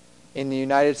in the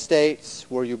United States?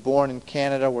 Were you born in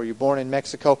Canada? Were you born in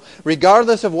Mexico?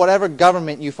 Regardless of whatever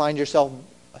government you find yourself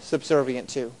subservient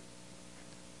to.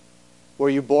 Were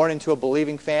you born into a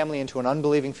believing family, into an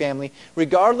unbelieving family?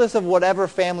 Regardless of whatever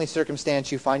family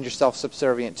circumstance you find yourself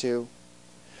subservient to.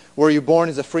 Were you born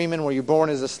as a freeman? Were you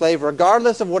born as a slave?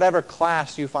 Regardless of whatever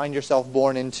class you find yourself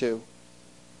born into.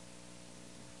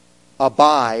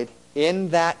 Abide in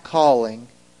that calling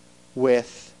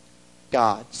with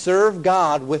God. Serve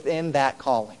God within that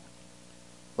calling.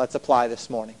 Let's apply this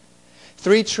morning.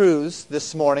 3 truths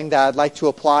this morning that I'd like to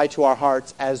apply to our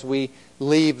hearts as we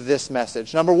leave this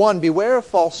message. Number 1, beware of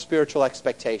false spiritual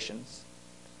expectations.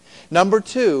 Number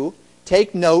 2,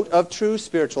 take note of true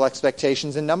spiritual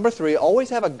expectations. And number 3,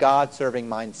 always have a God-serving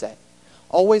mindset.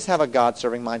 Always have a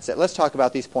God-serving mindset. Let's talk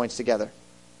about these points together.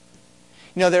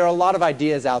 You know, there are a lot of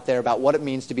ideas out there about what it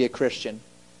means to be a Christian.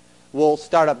 We'll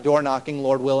start up door knocking,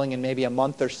 Lord willing, in maybe a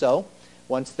month or so,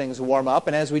 once things warm up.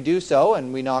 And as we do so,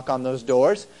 and we knock on those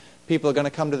doors, people are going to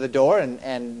come to the door,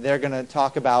 and they're going to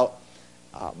talk about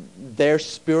their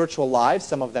spiritual lives.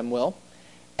 Some of them will.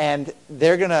 And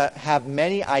they're going to have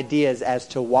many ideas as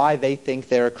to why they think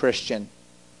they're a Christian.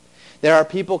 There are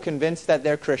people convinced that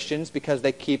they're Christians because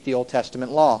they keep the Old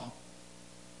Testament law.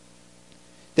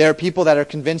 There are people that are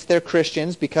convinced they're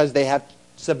Christians because they have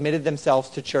submitted themselves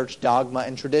to church dogma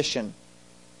and tradition.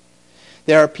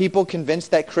 There are people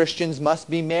convinced that Christians must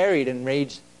be married and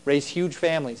raise huge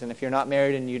families. And if you're not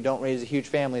married and you don't raise a huge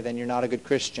family, then you're not a good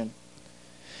Christian.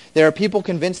 There are people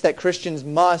convinced that Christians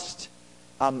must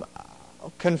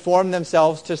conform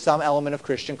themselves to some element of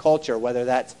Christian culture, whether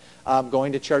that's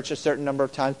going to church a certain number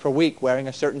of times per week, wearing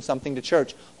a certain something to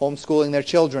church, homeschooling their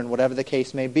children, whatever the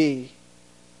case may be.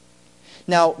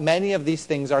 Now, many of these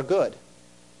things are good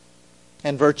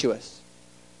and virtuous.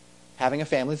 Having a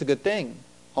family is a good thing.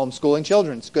 Homeschooling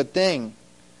children is a good thing.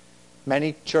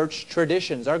 Many church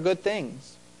traditions are good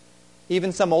things.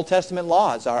 Even some Old Testament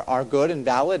laws are good and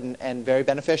valid and very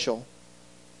beneficial.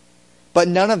 But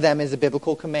none of them is a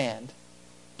biblical command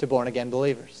to born-again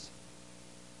believers.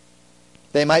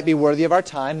 They might be worthy of our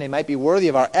time, they might be worthy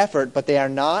of our effort, but they are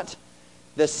not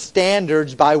the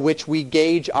standards by which we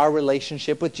gauge our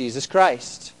relationship with Jesus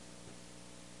Christ.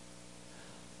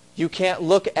 You can't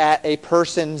look at a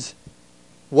person's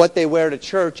what they wear to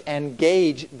church and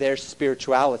gauge their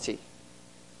spirituality.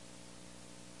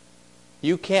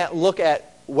 You can't look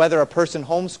at whether a person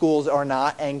homeschools or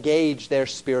not and gauge their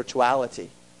spirituality.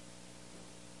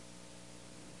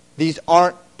 These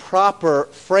aren't proper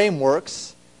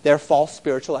frameworks. They're false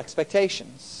spiritual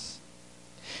expectations.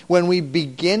 When we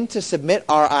begin to submit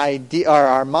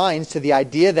our minds to the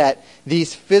idea that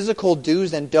these physical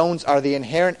do's and don'ts are the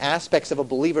inherent aspects of a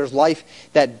believer's life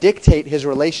that dictate his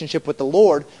relationship with the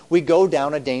Lord, we go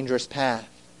down a dangerous path.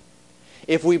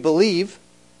 If we believe,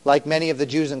 like many of the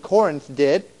Jews in Corinth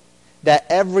did, that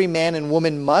every man and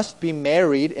woman must be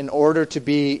married in order to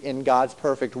be in God's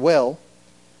perfect will,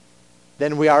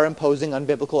 then we are imposing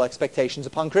unbiblical expectations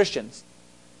upon Christians.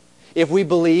 If we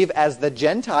believe, as the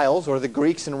Gentiles or the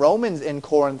Greeks and Romans in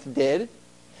Corinth did,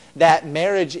 that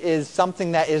marriage is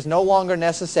something that is no longer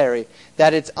necessary,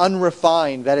 that it's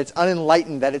unrefined, that it's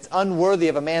unenlightened, that it's unworthy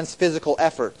of a man's physical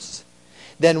efforts,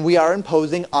 then we are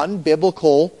imposing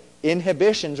unbiblical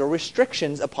inhibitions or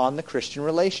restrictions upon the Christian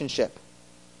relationship.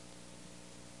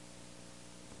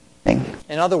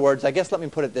 In other words, I guess let me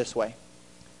put it this way.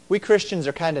 We Christians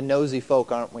are kind of nosy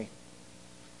folk, aren't we?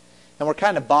 And we're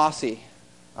kind of bossy,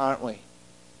 aren't we?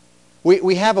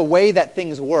 We have a way that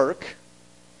things work,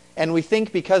 and we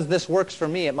think because this works for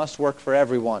me, it must work for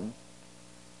everyone.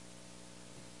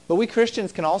 But we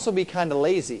Christians can also be kind of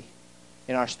lazy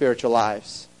in our spiritual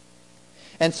lives.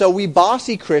 And so we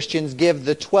bossy Christians give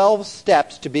the 12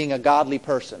 steps to being a godly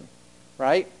person,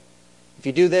 right? If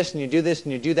you do this and you do this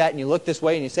and you do that and you look this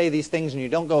way and you say these things and you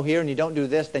don't go here and you don't do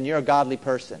this, then you're a godly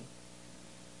person.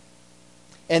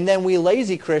 And then we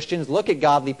lazy Christians look at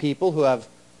godly people who have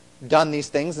done these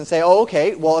things and say, oh,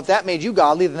 okay, well, if that made you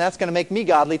godly, then that's going to make me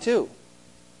godly too.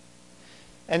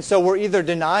 And so we're either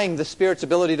denying the Spirit's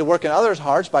ability to work in others'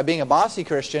 hearts by being a bossy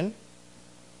Christian,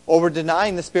 or we're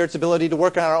denying the Spirit's ability to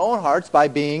work in our own hearts by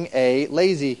being a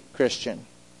lazy Christian.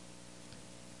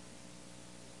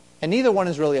 And neither one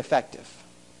is really effective.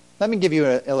 Let me give you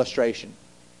an illustration.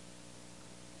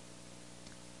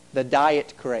 The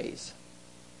diet craze.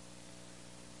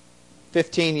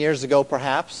 15 years ago,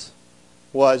 perhaps,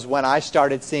 was when I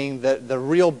started seeing the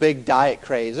real big diet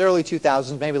craze. Early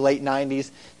 2000s, maybe late 90s,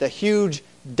 the huge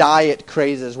diet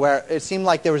crazes where it seemed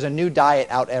like there was a new diet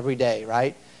out every day,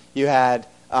 right? You had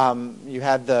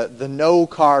the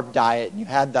no-carb diet, and you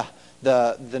had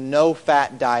the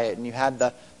no-fat diet, and you had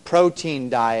the protein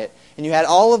diet, and you had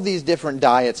all of these different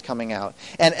diets coming out.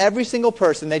 And every single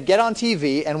person, they'd get on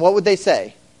TV, and what would they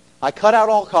say? I cut out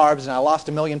all carbs, and I lost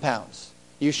 1 million pounds.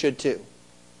 You should too.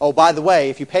 Oh, by the way,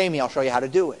 if you pay me, I'll show you how to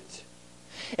do it.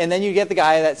 And then you get the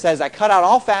guy that says, I cut out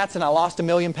all fats, and I lost 1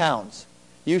 million pounds.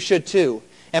 You should too.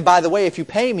 And by the way, if you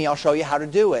pay me, I'll show you how to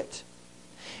do it.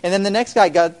 And then the next guy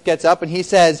gets up and he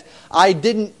says, I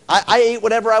ate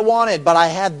whatever I wanted, but I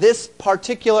had this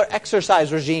particular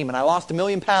exercise regime and I lost 1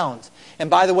 million pounds. And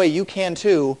by the way, you can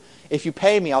too. If you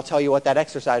pay me, I'll tell you what that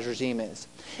exercise regime is.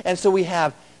 And so we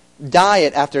have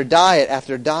diet after diet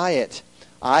after diet.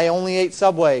 I only ate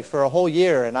Subway for a whole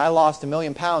year and I lost 1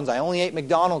 million pounds. I only ate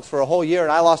McDonald's for a whole year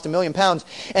and I lost 1 million pounds.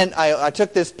 And I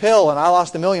took this pill and I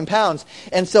lost 1 million pounds.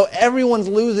 And so everyone's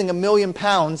losing 1 million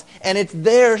pounds, and it's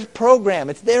their program.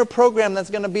 It's their program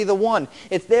that's going to be the one.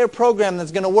 It's their program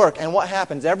that's going to work. And what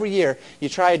happens? Every year you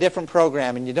try a different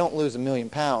program and you don't lose 1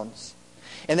 million pounds.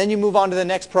 And then you move on to the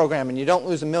next program and you don't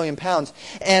lose 1 million pounds.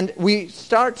 And we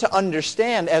start to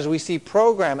understand as we see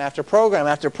program after program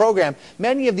after program,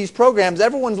 many of these programs,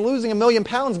 everyone's losing 1 million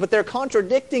pounds, but they're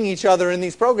contradicting each other in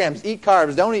these programs. Eat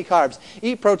carbs, don't eat carbs.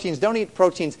 Eat proteins, don't eat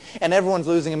proteins. And everyone's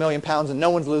losing 1 million pounds and no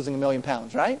one's losing 1 million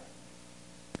pounds, right?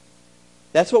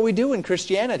 That's what we do in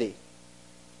Christianity.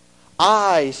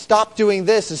 I stopped doing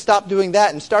this and stopped doing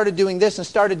that and started doing this and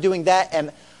started doing that,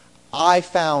 and I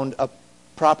found a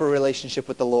proper relationship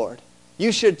with the Lord.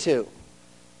 You should too.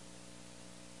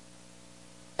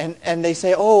 And they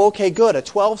say, oh, okay, good, a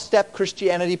 12-step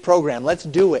Christianity program. Let's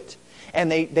do it.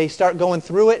 And they start going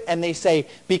through it, and they say,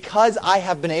 because I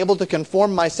have been able to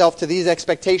conform myself to these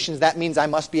expectations, that means I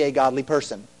must be a godly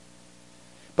person.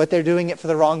 But they're doing it for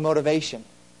the wrong motivation.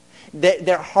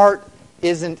 Their heart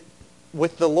isn't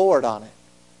with the Lord on it.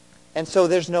 And so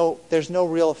there's no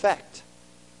real effect.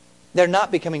 They're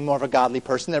not becoming more of a godly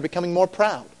person. They're becoming more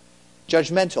proud,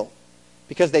 judgmental,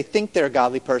 because they think they're a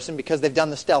godly person because they've done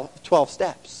the 12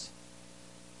 steps.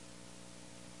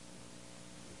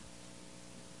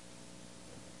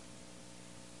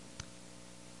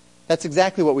 That's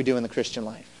exactly what we do in the Christian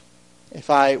life. If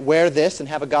I wear this and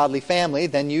have a godly family,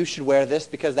 then you should wear this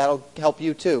because that'll help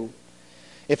you too.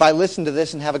 If I listen to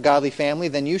this and have a godly family,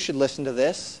 then you should listen to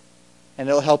this and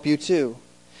it'll help you too.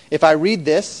 If I read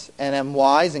this and am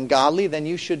wise and godly, then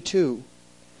you should too.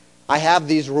 I have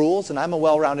these rules and I'm a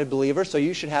well-rounded believer, so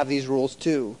you should have these rules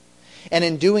too. And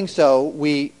in doing so,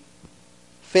 we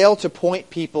fail to point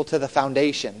people to the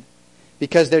foundation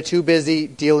because they're too busy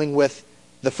dealing with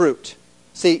the fruit.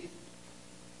 See,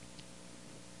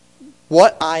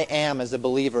 what I am as a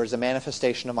believer is a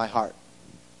manifestation of my heart.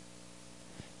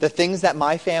 The things that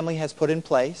my family has put in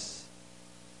place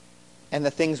and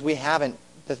the things we haven't,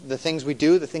 the things we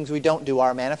do, the things we don't do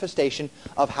are a manifestation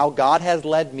of how God has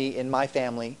led me in my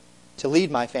family to lead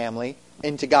my family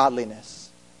into godliness.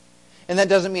 And that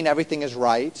doesn't mean everything is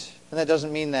right, and that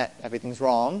doesn't mean that everything's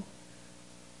wrong,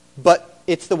 but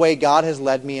it's the way God has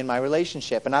led me in my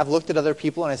relationship. And I've looked at other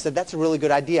people and I said, that's a really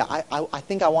good idea. I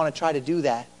think I want to try to do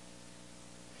that.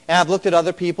 And I've looked at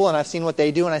other people and I've seen what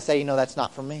they do and I say, that's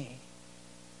not for me.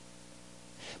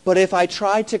 But if I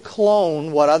try to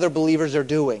clone what other believers are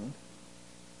doing,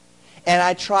 and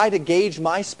I try to gauge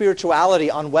my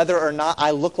spirituality on whether or not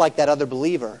I look like that other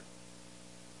believer,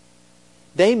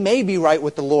 they may be right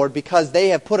with the Lord because they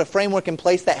have put a framework in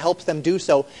place that helps them do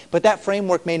so, but that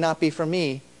framework may not be for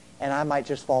me, and I might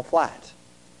just fall flat.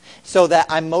 So that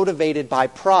I'm motivated by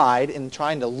pride in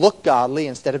trying to look godly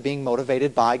instead of being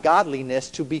motivated by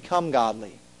godliness to become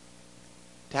godly,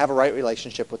 to have a right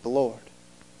relationship with the Lord.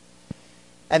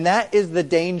 And that is the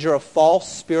danger of false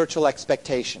spiritual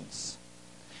expectations.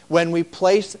 When we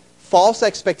place false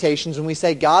expectations, when we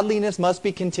say godliness must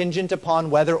be contingent upon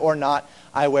whether or not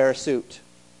I wear a suit,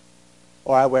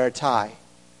 or I wear a tie,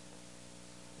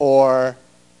 or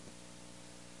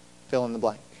fill in the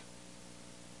blank.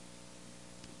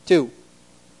 2,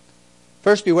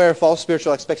 first, beware of false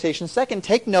spiritual expectations. Second,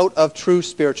 take note of true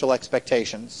spiritual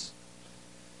expectations.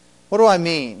 What do I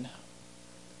mean?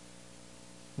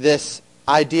 This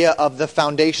idea of the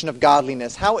foundation of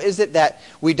godliness. How is it that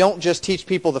we don't just teach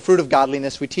people the fruit of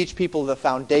godliness, we teach people the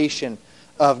foundation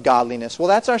of godliness? Well,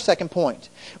 that's our second point.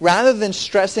 Rather than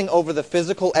stressing over the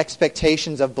physical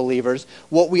expectations of believers,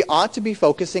 what we ought to be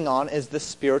focusing on is the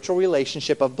spiritual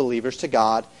relationship of believers to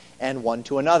God and one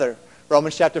to another.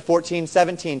 Romans chapter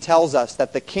 14:17 tells us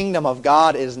that the kingdom of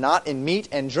God is not in meat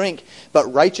and drink,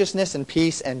 but righteousness and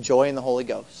peace and joy in the Holy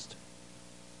Ghost.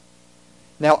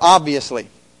 Now, obviously,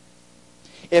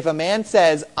 if a man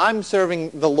says, I'm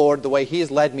serving the Lord the way He has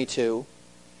led me to,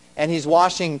 and he's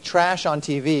watching trash on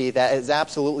TV that is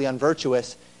absolutely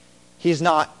unvirtuous, he's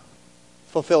not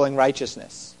fulfilling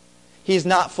righteousness. He's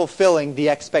not fulfilling the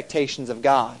expectations of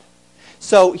God.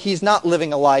 So he's not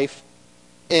living a life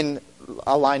in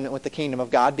alignment with the kingdom of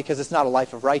God because it's not a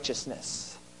life of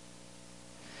righteousness.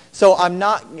 So I'm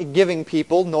not giving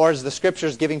people, nor is the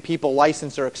Scriptures giving people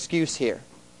license or excuse here.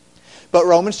 But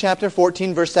Romans chapter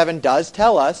 14 verse 7 does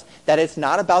tell us that it's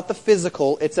not about the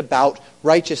physical, it's about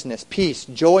righteousness, peace,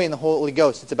 joy in the Holy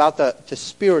Ghost. It's about the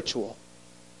spiritual.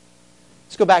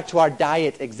 Let's go back to our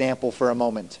diet example for a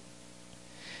moment.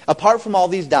 Apart from all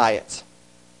these diets,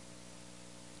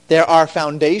 there are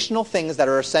foundational things that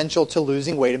are essential to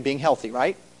losing weight and being healthy,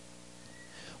 right?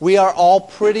 We are all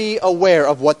pretty aware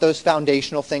of what those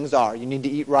foundational things are. You need to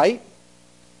eat right,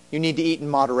 you need to eat in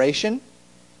moderation,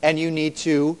 and you need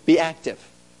to be active.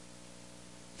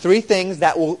 3 things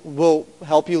that will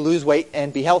help you lose weight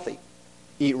and be healthy.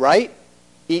 Eat right,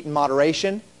 eat in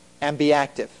moderation, and be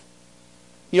active.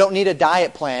 You don't need a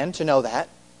diet plan to know that.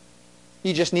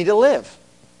 You just need to live.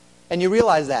 And you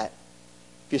realize that.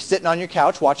 If you're sitting on your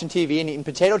couch watching TV and eating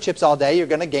potato chips all day, you're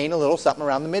going to gain a little something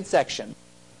around the midsection.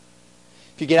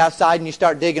 If you get outside and you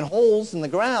start digging holes in the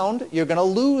ground, you're going to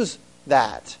lose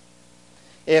that.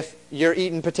 If you're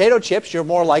eating potato chips, you're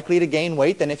more likely to gain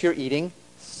weight than if you're eating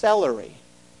celery.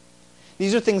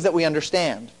 These are things that we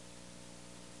understand.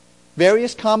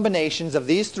 Various combinations of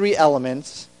these 3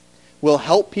 elements will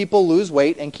help people lose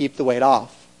weight and keep the weight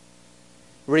off.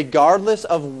 Regardless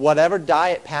of whatever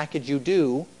diet package you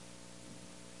do,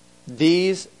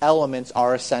 these elements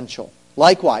are essential.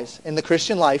 Likewise, in the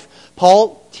Christian life,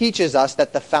 Paul teaches us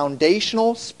that the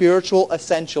foundational spiritual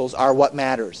essentials are what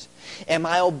matters. Am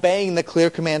I obeying the clear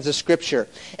commands of Scripture?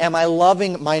 Am I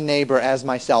loving my neighbor as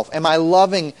myself? Am I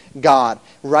loving God?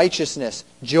 Righteousness,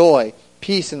 joy,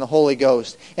 peace in the Holy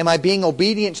Ghost. Am I being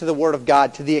obedient to the Word of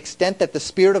God to the extent that the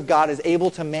Spirit of God is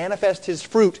able to manifest His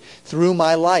fruit through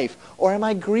my life? Or am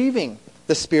I grieving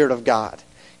the Spirit of God,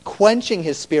 quenching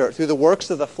His Spirit through the works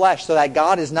of the flesh so that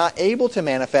God is not able to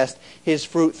manifest His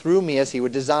fruit through me as He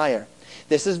would desire?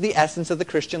 This is the essence of the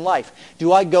Christian life.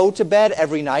 Do I go to bed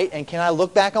every night and can I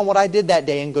look back on what I did that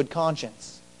day in good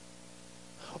conscience?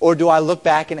 Or do I look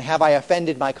back and have I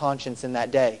offended my conscience in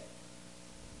that day?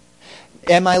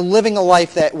 Am I living a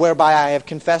life whereby I have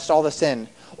confessed all the sin?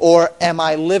 Or am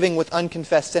I living with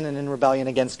unconfessed sin and in rebellion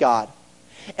against God?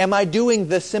 Am I doing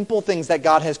the simple things that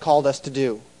God has called us to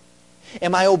do?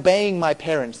 Am I obeying my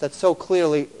parents? That's so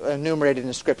clearly enumerated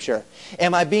in Scripture.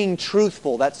 Am I being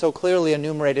truthful? That's so clearly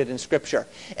enumerated in Scripture.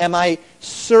 Am I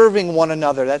serving one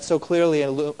another? That's so clearly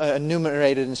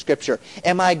enumerated in Scripture.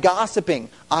 Am I gossiping?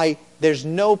 There's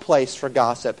no place for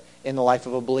gossip in the life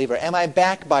of a believer. Am I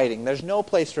backbiting? There's no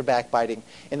place for backbiting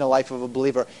in the life of a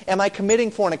believer. Am I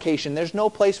committing fornication? There's no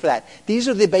place for that. These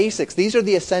are the basics. These are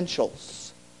the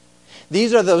essentials.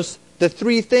 These are the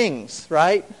 3 things,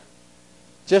 right?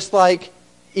 Just like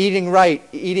eating right,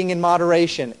 eating in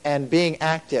moderation, and being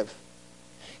active.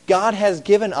 God has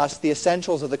given us the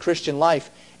essentials of the Christian life,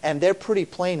 and they're pretty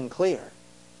plain and clear.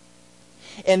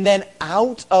 And then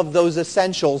out of those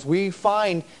essentials, we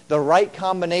find the right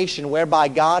combination whereby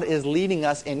God is leading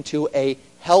us into a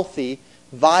healthy,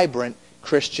 vibrant,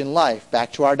 Christian life.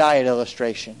 Back to our diet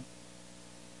illustration.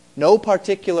 No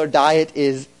particular diet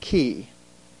is key.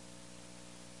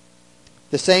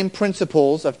 The same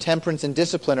principles of temperance and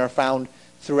discipline are found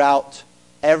throughout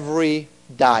every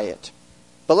diet.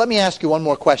 But let me ask you one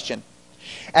more question.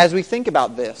 As we think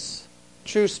about this,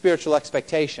 true spiritual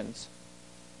expectations,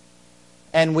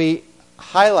 and we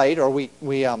highlight or we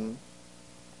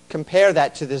compare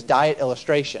that to this diet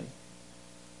illustration,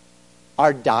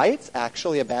 are diets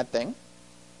actually a bad thing?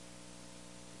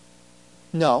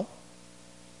 No.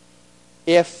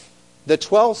 If the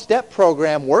 12-step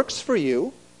program works for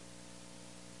you,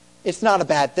 it's not a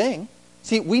bad thing.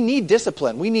 See, we need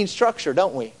discipline. We need structure,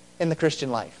 don't we, in the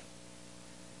Christian life?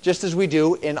 Just as we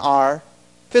do in our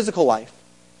physical life.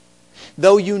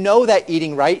 Though you know that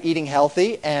eating right, eating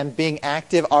healthy, and being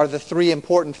active are the three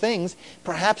important things,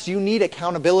 perhaps you need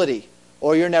accountability,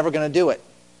 or you're never going to do it.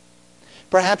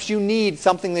 Perhaps you need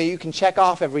something that you can check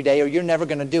off every day, or you're never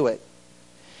going to do it.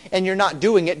 And you're not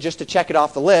doing it just to check it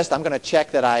off the list. I'm going to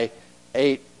check that I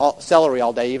ate celery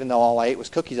all day, even though all I ate was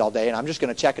cookies all day, and I'm just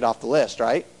going to check it off the list,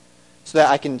 right? So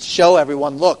that I can show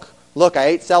everyone, look, I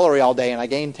ate celery all day and I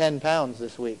gained 10 pounds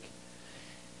this week.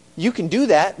 You can do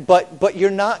that, but you're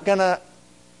not going to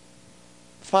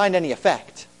find any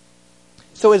effect.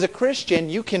 So as a Christian,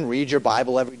 you can read your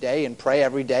Bible every day and pray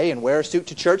every day and wear a suit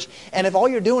to church, and if all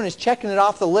you're doing is checking it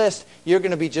off the list, you're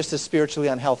going to be just as spiritually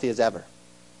unhealthy as ever.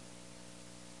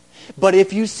 But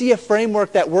if you see a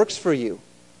framework that works for you,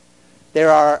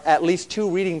 there are at least 2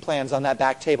 reading plans on that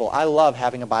back table. I love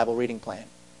having a Bible reading plan.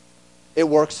 It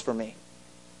works for me.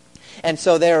 And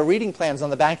so there are reading plans on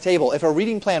the back table. If a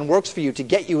reading plan works for you to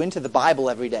get you into the Bible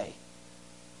every day,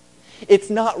 it's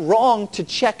not wrong to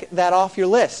check that off your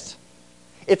list.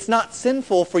 It's not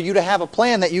sinful for you to have a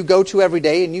plan that you go to every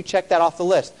day and you check that off the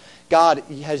list. God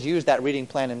has used that reading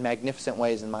plan in magnificent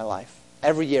ways in my life.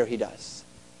 Every year He does.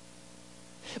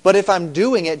 But if I'm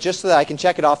doing it just so that I can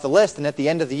check it off the list, and at the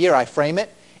end of the year I frame it,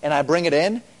 and I bring it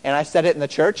in, and I set it in the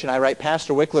church, and I write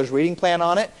Pastor Wickler's reading plan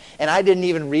on it, and I didn't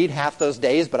even read half those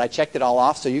days, but I checked it all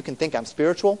off so you can think I'm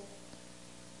spiritual,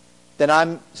 then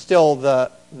I'm still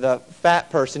the fat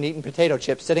person eating potato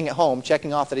chips, sitting at home,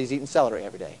 checking off that he's eating celery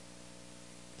every day.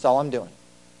 That's all I'm doing.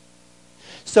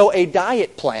 So a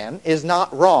diet plan is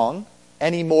not wrong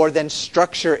any more than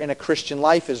structure in a Christian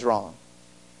life is wrong.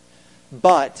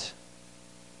 But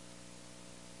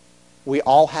we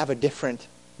all have a different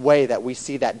way that we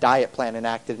see that diet plan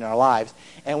enacted in our lives.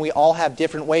 And we all have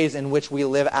different ways in which we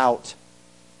live out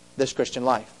this Christian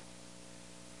life.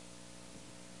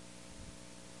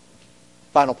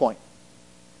 Final point.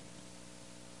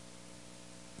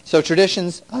 So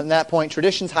traditions, on that point,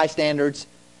 traditions, high standards,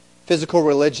 physical,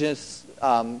 religious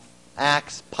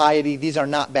acts, piety, these are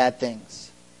not bad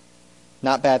things.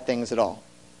 Not bad things at all.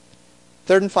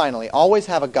 Third and finally, always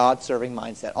have a God-serving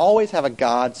mindset. Always have a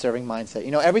God-serving mindset.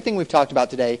 You know, everything we've talked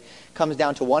about today comes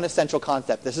down to one essential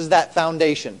concept. This is that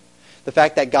foundation. The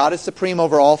fact that God is supreme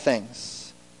over all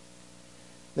things.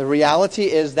 The reality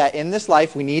is that in this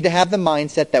life, we need to have the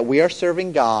mindset that we are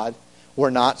serving God,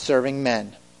 we're not serving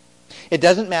men. It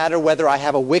doesn't matter whether I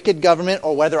have a wicked government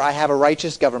or whether I have a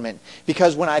righteous government.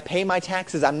 Because when I pay my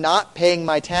taxes, I'm not paying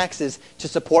my taxes to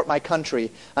support my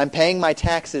country. I'm paying my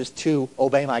taxes to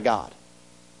obey my God.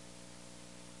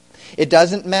 It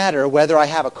doesn't matter whether I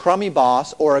have a crummy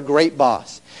boss or a great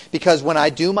boss. Because when I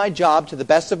do my job to the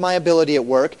best of my ability at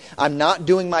work, I'm not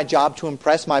doing my job to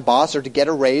impress my boss or to get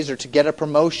a raise or to get a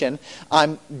promotion.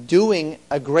 I'm doing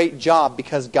a great job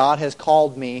because God has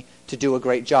called me to do a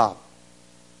great job.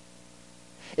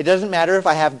 It doesn't matter if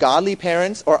I have godly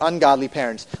parents or ungodly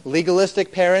parents,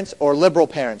 legalistic parents or liberal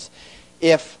parents.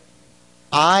 If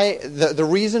the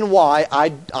reason why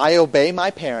I obey my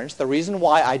parents, the reason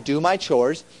why I do my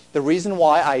chores, the reason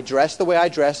why I dress the way I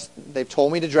dress, they've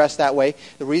told me to dress that way,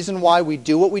 the reason why we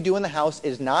do what we do in the house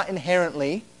is not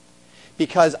inherently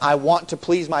because I want to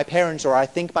please my parents or I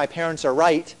think my parents are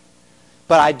right,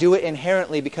 but I do it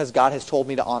inherently because God has told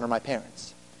me to honor my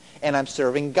parents. And I'm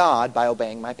serving God by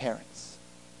obeying my parents.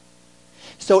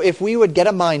 So if we would get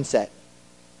a mindset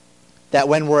that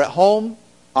when we're at home,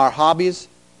 our hobbies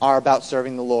are about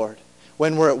serving the Lord.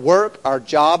 When we're at work, our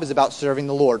job is about serving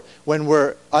the Lord. When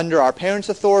we're under our parents'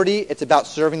 authority, it's about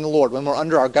serving the Lord. When we're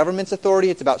under our government's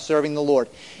authority, it's about serving the Lord.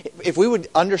 If we would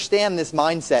understand this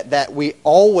mindset that we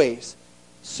always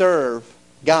serve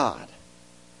God,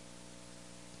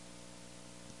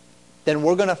 then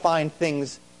we're going to find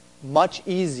things much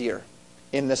easier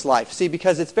in this life. See,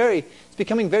 because it's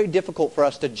becoming very difficult for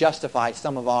us to justify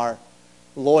some of our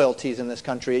loyalties in this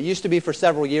country. It used to be for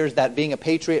several years that being a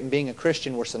patriot and being a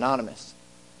Christian were synonymous.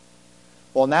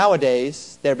 Well,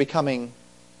 nowadays, they're becoming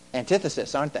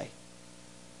antithesis, aren't they?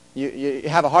 You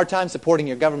have a hard time supporting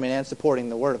your government and supporting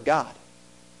the Word of God.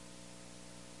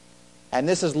 And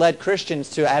this has led Christians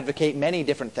to advocate many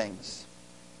different things.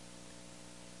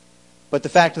 But the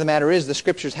fact of the matter is, the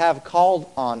Scriptures have called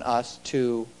on us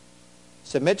to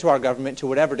submit to our government to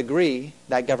whatever degree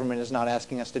that government is not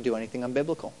asking us to do anything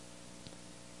unbiblical.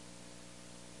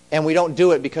 And we don't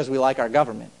do it because we like our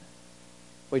government.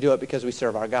 We do it because we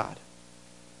serve our God.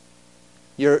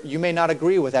 You may not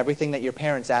agree with everything that your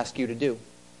parents ask you to do.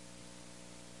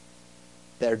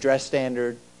 Their dress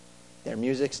standard, their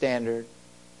music standard,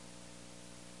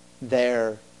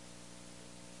 their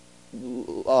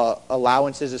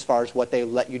allowances as far as what they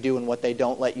let you do and what they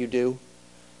don't let you do.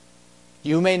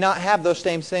 You may not have those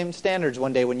same standards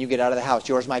one day when you get out of the house.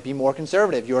 Yours might be more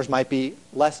conservative. Yours might be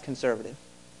less conservative.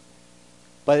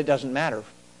 But it doesn't matter.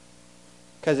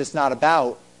 Because it's not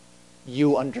about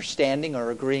you understanding or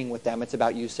agreeing with them. It's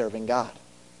about you serving God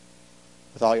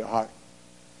with all your heart.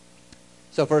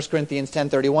 So 1 Corinthians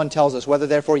 10:31 tells us, whether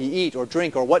therefore you eat or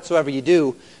drink or whatsoever you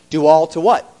do all to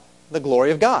what? The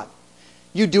glory of God.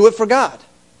 You do it for God.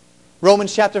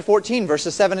 Romans chapter 14,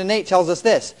 verses 7 and 8 tells us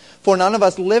this, for none of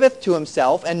us liveth to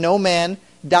himself, and no man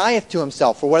dieth to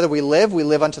himself. For whether we live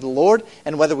unto the Lord,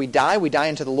 and whether we die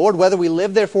unto the Lord. Whether we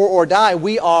live therefore or die,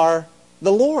 we are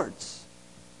the Lord's.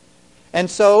 And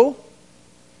so,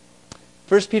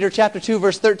 1 Peter chapter 2,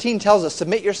 verse 13 tells us,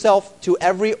 submit yourself to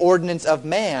every ordinance of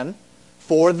man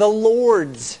for the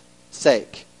Lord's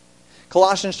sake.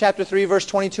 Colossians chapter 3, verse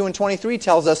 22 and 23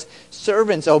 tells us,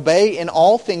 servants, obey in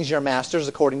all things your masters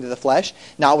according to the flesh,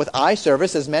 not with eye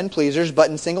service as men pleasers, but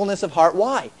in singleness of heart.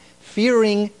 Why?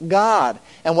 Fearing God.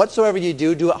 And whatsoever you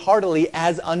do, do it heartily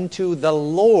as unto the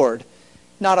Lord,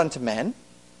 not unto men.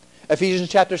 Ephesians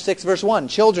chapter 6, verse 1,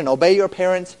 children, obey your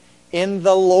parents in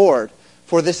the Lord,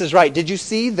 for this is right. Did you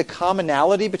see the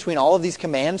commonality between all of these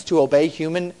commands to obey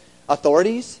human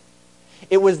authorities?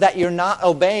 It was that you're not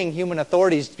obeying human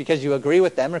authorities because you agree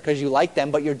with them or because you like them,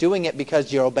 but you're doing it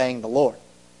because you're obeying the Lord.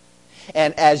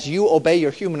 And as you obey your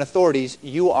human authorities,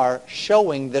 you are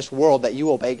showing this world that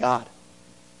you obey God.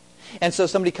 And so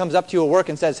somebody comes up to you at work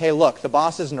and says, hey, look, the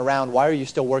boss isn't around. Why are you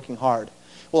still working hard?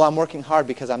 Well, I'm working hard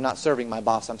because I'm not serving my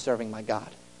boss. I'm serving my God.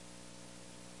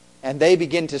 And they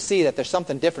begin to see that there's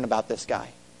something different about this guy.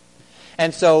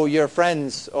 And so your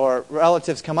friends or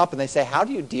relatives come up and they say, how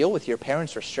do you deal with your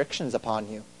parents' restrictions upon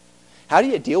you? How do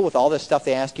you deal with all this stuff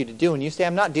they ask you to do? And you say,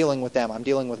 I'm not dealing with them. I'm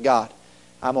dealing with God.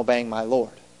 I'm obeying my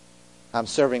Lord. I'm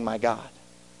serving my God.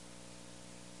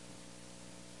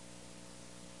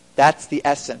 That's the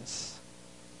essence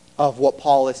of what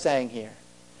Paul is saying here.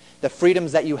 The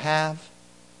freedoms that you have,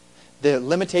 the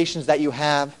limitations that you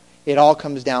have, it all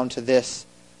comes down to this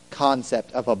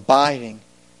concept of abiding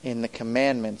in the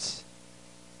commandments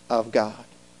of God.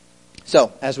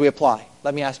 So, as we apply,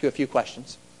 let me ask you a few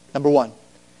questions. Number one,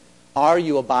 are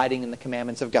you abiding in the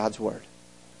commandments of God's Word?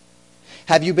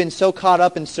 Have you been so caught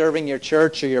up in serving your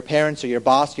church or your parents or your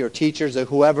boss, your teachers or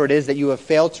whoever it is that you have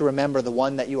failed to remember the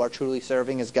one that you are truly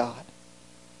serving as God?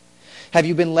 Have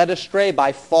you been led astray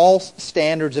by false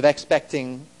standards of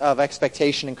expectation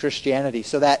in Christianity,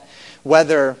 so that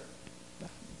whether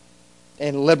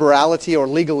in liberality or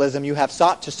legalism you have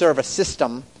sought to serve a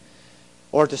system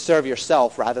or to serve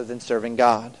yourself rather than serving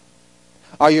God?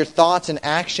 Are your thoughts and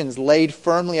actions laid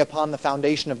firmly upon the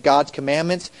foundation of God's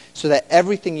commandments so that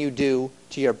everything you do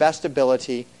to your best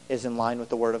ability is in line with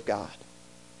the Word of God?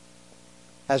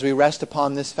 As we rest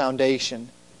upon this foundation,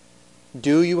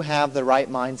 do you have the right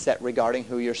mindset regarding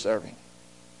who you're serving?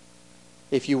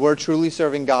 If you were truly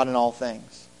serving God in all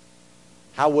things,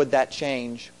 how would that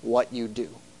change what you do?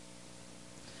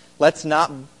 Let's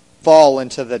not fall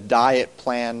into the diet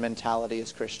plan mentality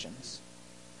as Christians.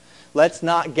 Let's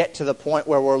not get to the point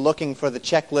where we're looking for the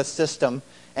checklist system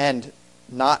and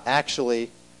not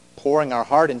actually pouring our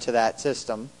heart into that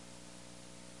system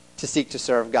to seek to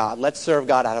serve God. Let's serve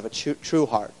God out of a true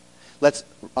heart. Let's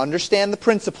understand the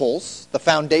principles, the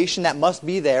foundation that must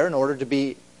be there in order to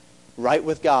be right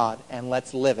with God, and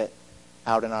let's live it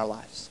out in our lives.